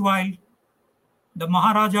 Erstwhile, the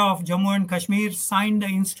Maharaja of Jammu and Kashmir signed the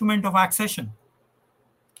instrument of accession.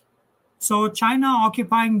 So China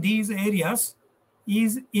occupying these areas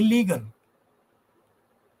is illegal.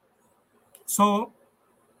 So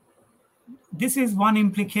this is one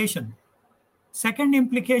implication. Second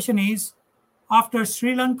implication is, after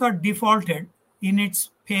Sri Lanka defaulted in its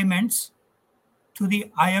payments to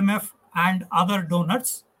the IMF and other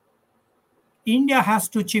donors, India has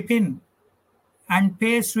to chip in and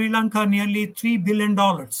pay Sri Lanka nearly $3 billion.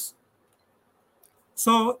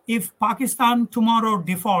 So if Pakistan tomorrow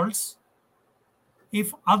defaults,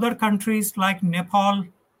 if other countries like Nepal,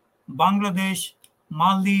 Bangladesh,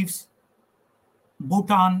 Maldives,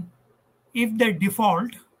 Bhutan, if they default,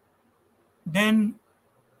 then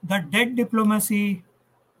the debt diplomacy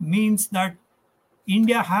means that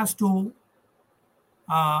India has to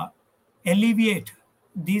alleviate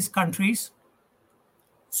these countries.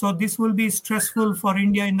 So this will be stressful for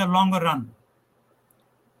India in the longer run.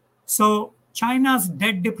 So China's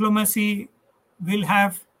debt diplomacy will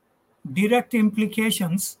have direct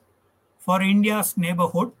implications for India's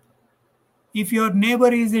neighborhood. If your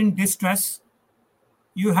neighbor is in distress,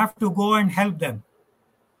 you have to go and help them.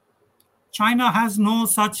 China has no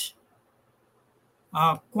such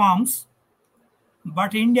qualms,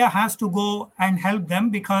 but India has to go and help them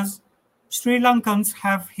because Sri Lankans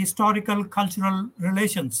have historical cultural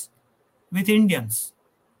relations with Indians.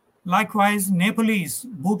 Likewise, Nepalese,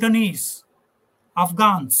 Bhutanese,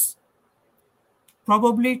 Afghans.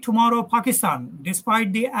 Probably tomorrow, Pakistan,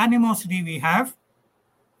 despite the animosity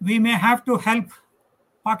we may have to help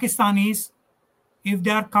Pakistanis if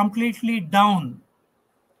they are completely down.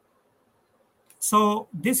 So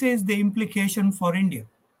this is the implication for India.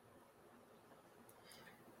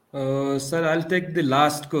 Sir, I'll take the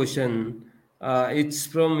last question. It's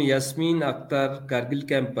from Yasmin Akhtar, Kargil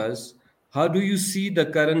campus. How do you see the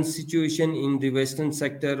current situation in the western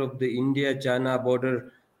sector of the India-China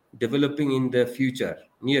border developing in the future,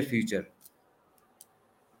 near future?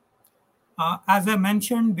 As I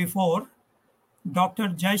mentioned before, Dr.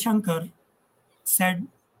 Jaishankar said,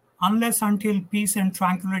 unless until peace and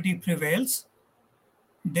tranquility prevails,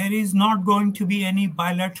 there is not going to be any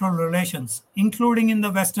bilateral relations, including in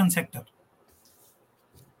the Western sector.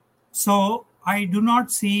 So I do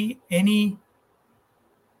not see any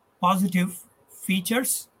positive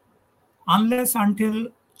features unless until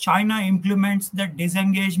China implements the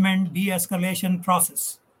disengagement de-escalation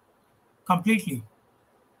process completely.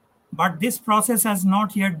 But this process has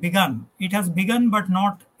not yet begun. It has begun, but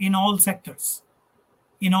not in all sectors,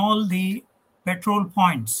 in all the petrol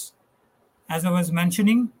points. As I was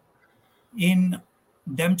mentioning, in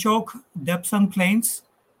Demchok, Depsang Plains,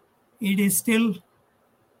 it is still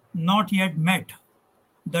not yet met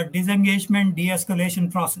the disengagement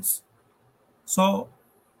de-escalation process. So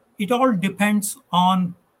it all depends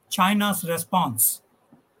on China's response.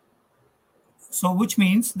 So which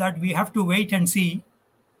means that we have to wait and see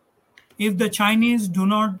if the Chinese do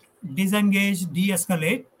not disengage,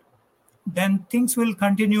 de-escalate, then things will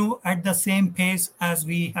continue at the same pace as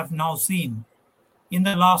we have now seen in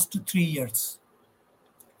the last 3 years.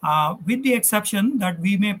 With the exception that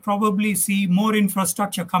we may probably see more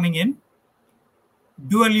infrastructure coming in,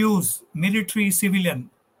 dual use, military, civilian.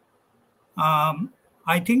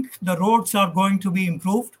 I think the roads are going to be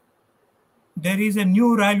improved. There is a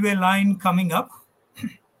new railway line coming up.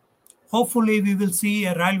 Hopefully, we will see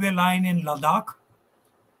a railway line in Ladakh.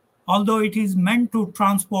 Although it is meant to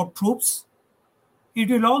transport troops, it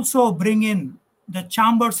will also bring in the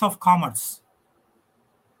chambers of commerce.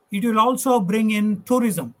 It will also bring in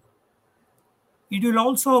tourism. It will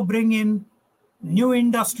also bring in new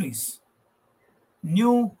industries,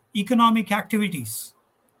 new economic activities.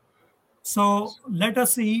 So let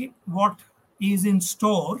us see what is in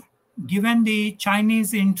store given the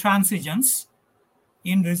Chinese intransigence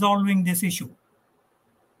in resolving this issue.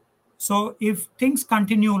 So if things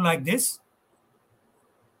continue like this,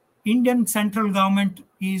 Indian central government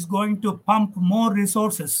is going to pump more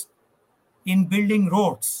resources in building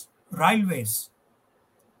roads, railways,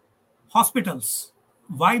 hospitals,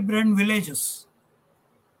 vibrant villages.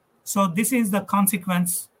 So this is the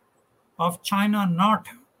consequence of China not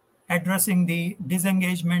addressing the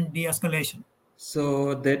disengagement de-escalation.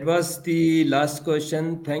 So that was the last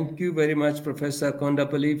question. Thank you very much, Professor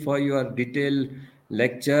Kondapalli, for your detailed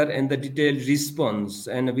lecture and the detailed response.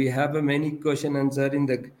 And we have a many question answer in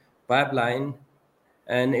the pipeline.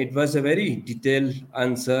 And it was a very detailed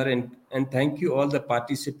answer. And thank you all the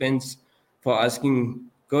participants for asking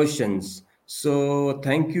questions. So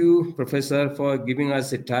thank you, Professor, for giving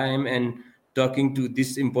us a time and talking to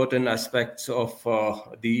these important aspects of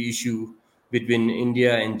the issue between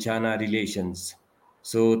India and China relations.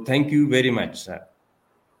 So thank you very much, sir.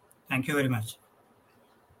 Thank you very much.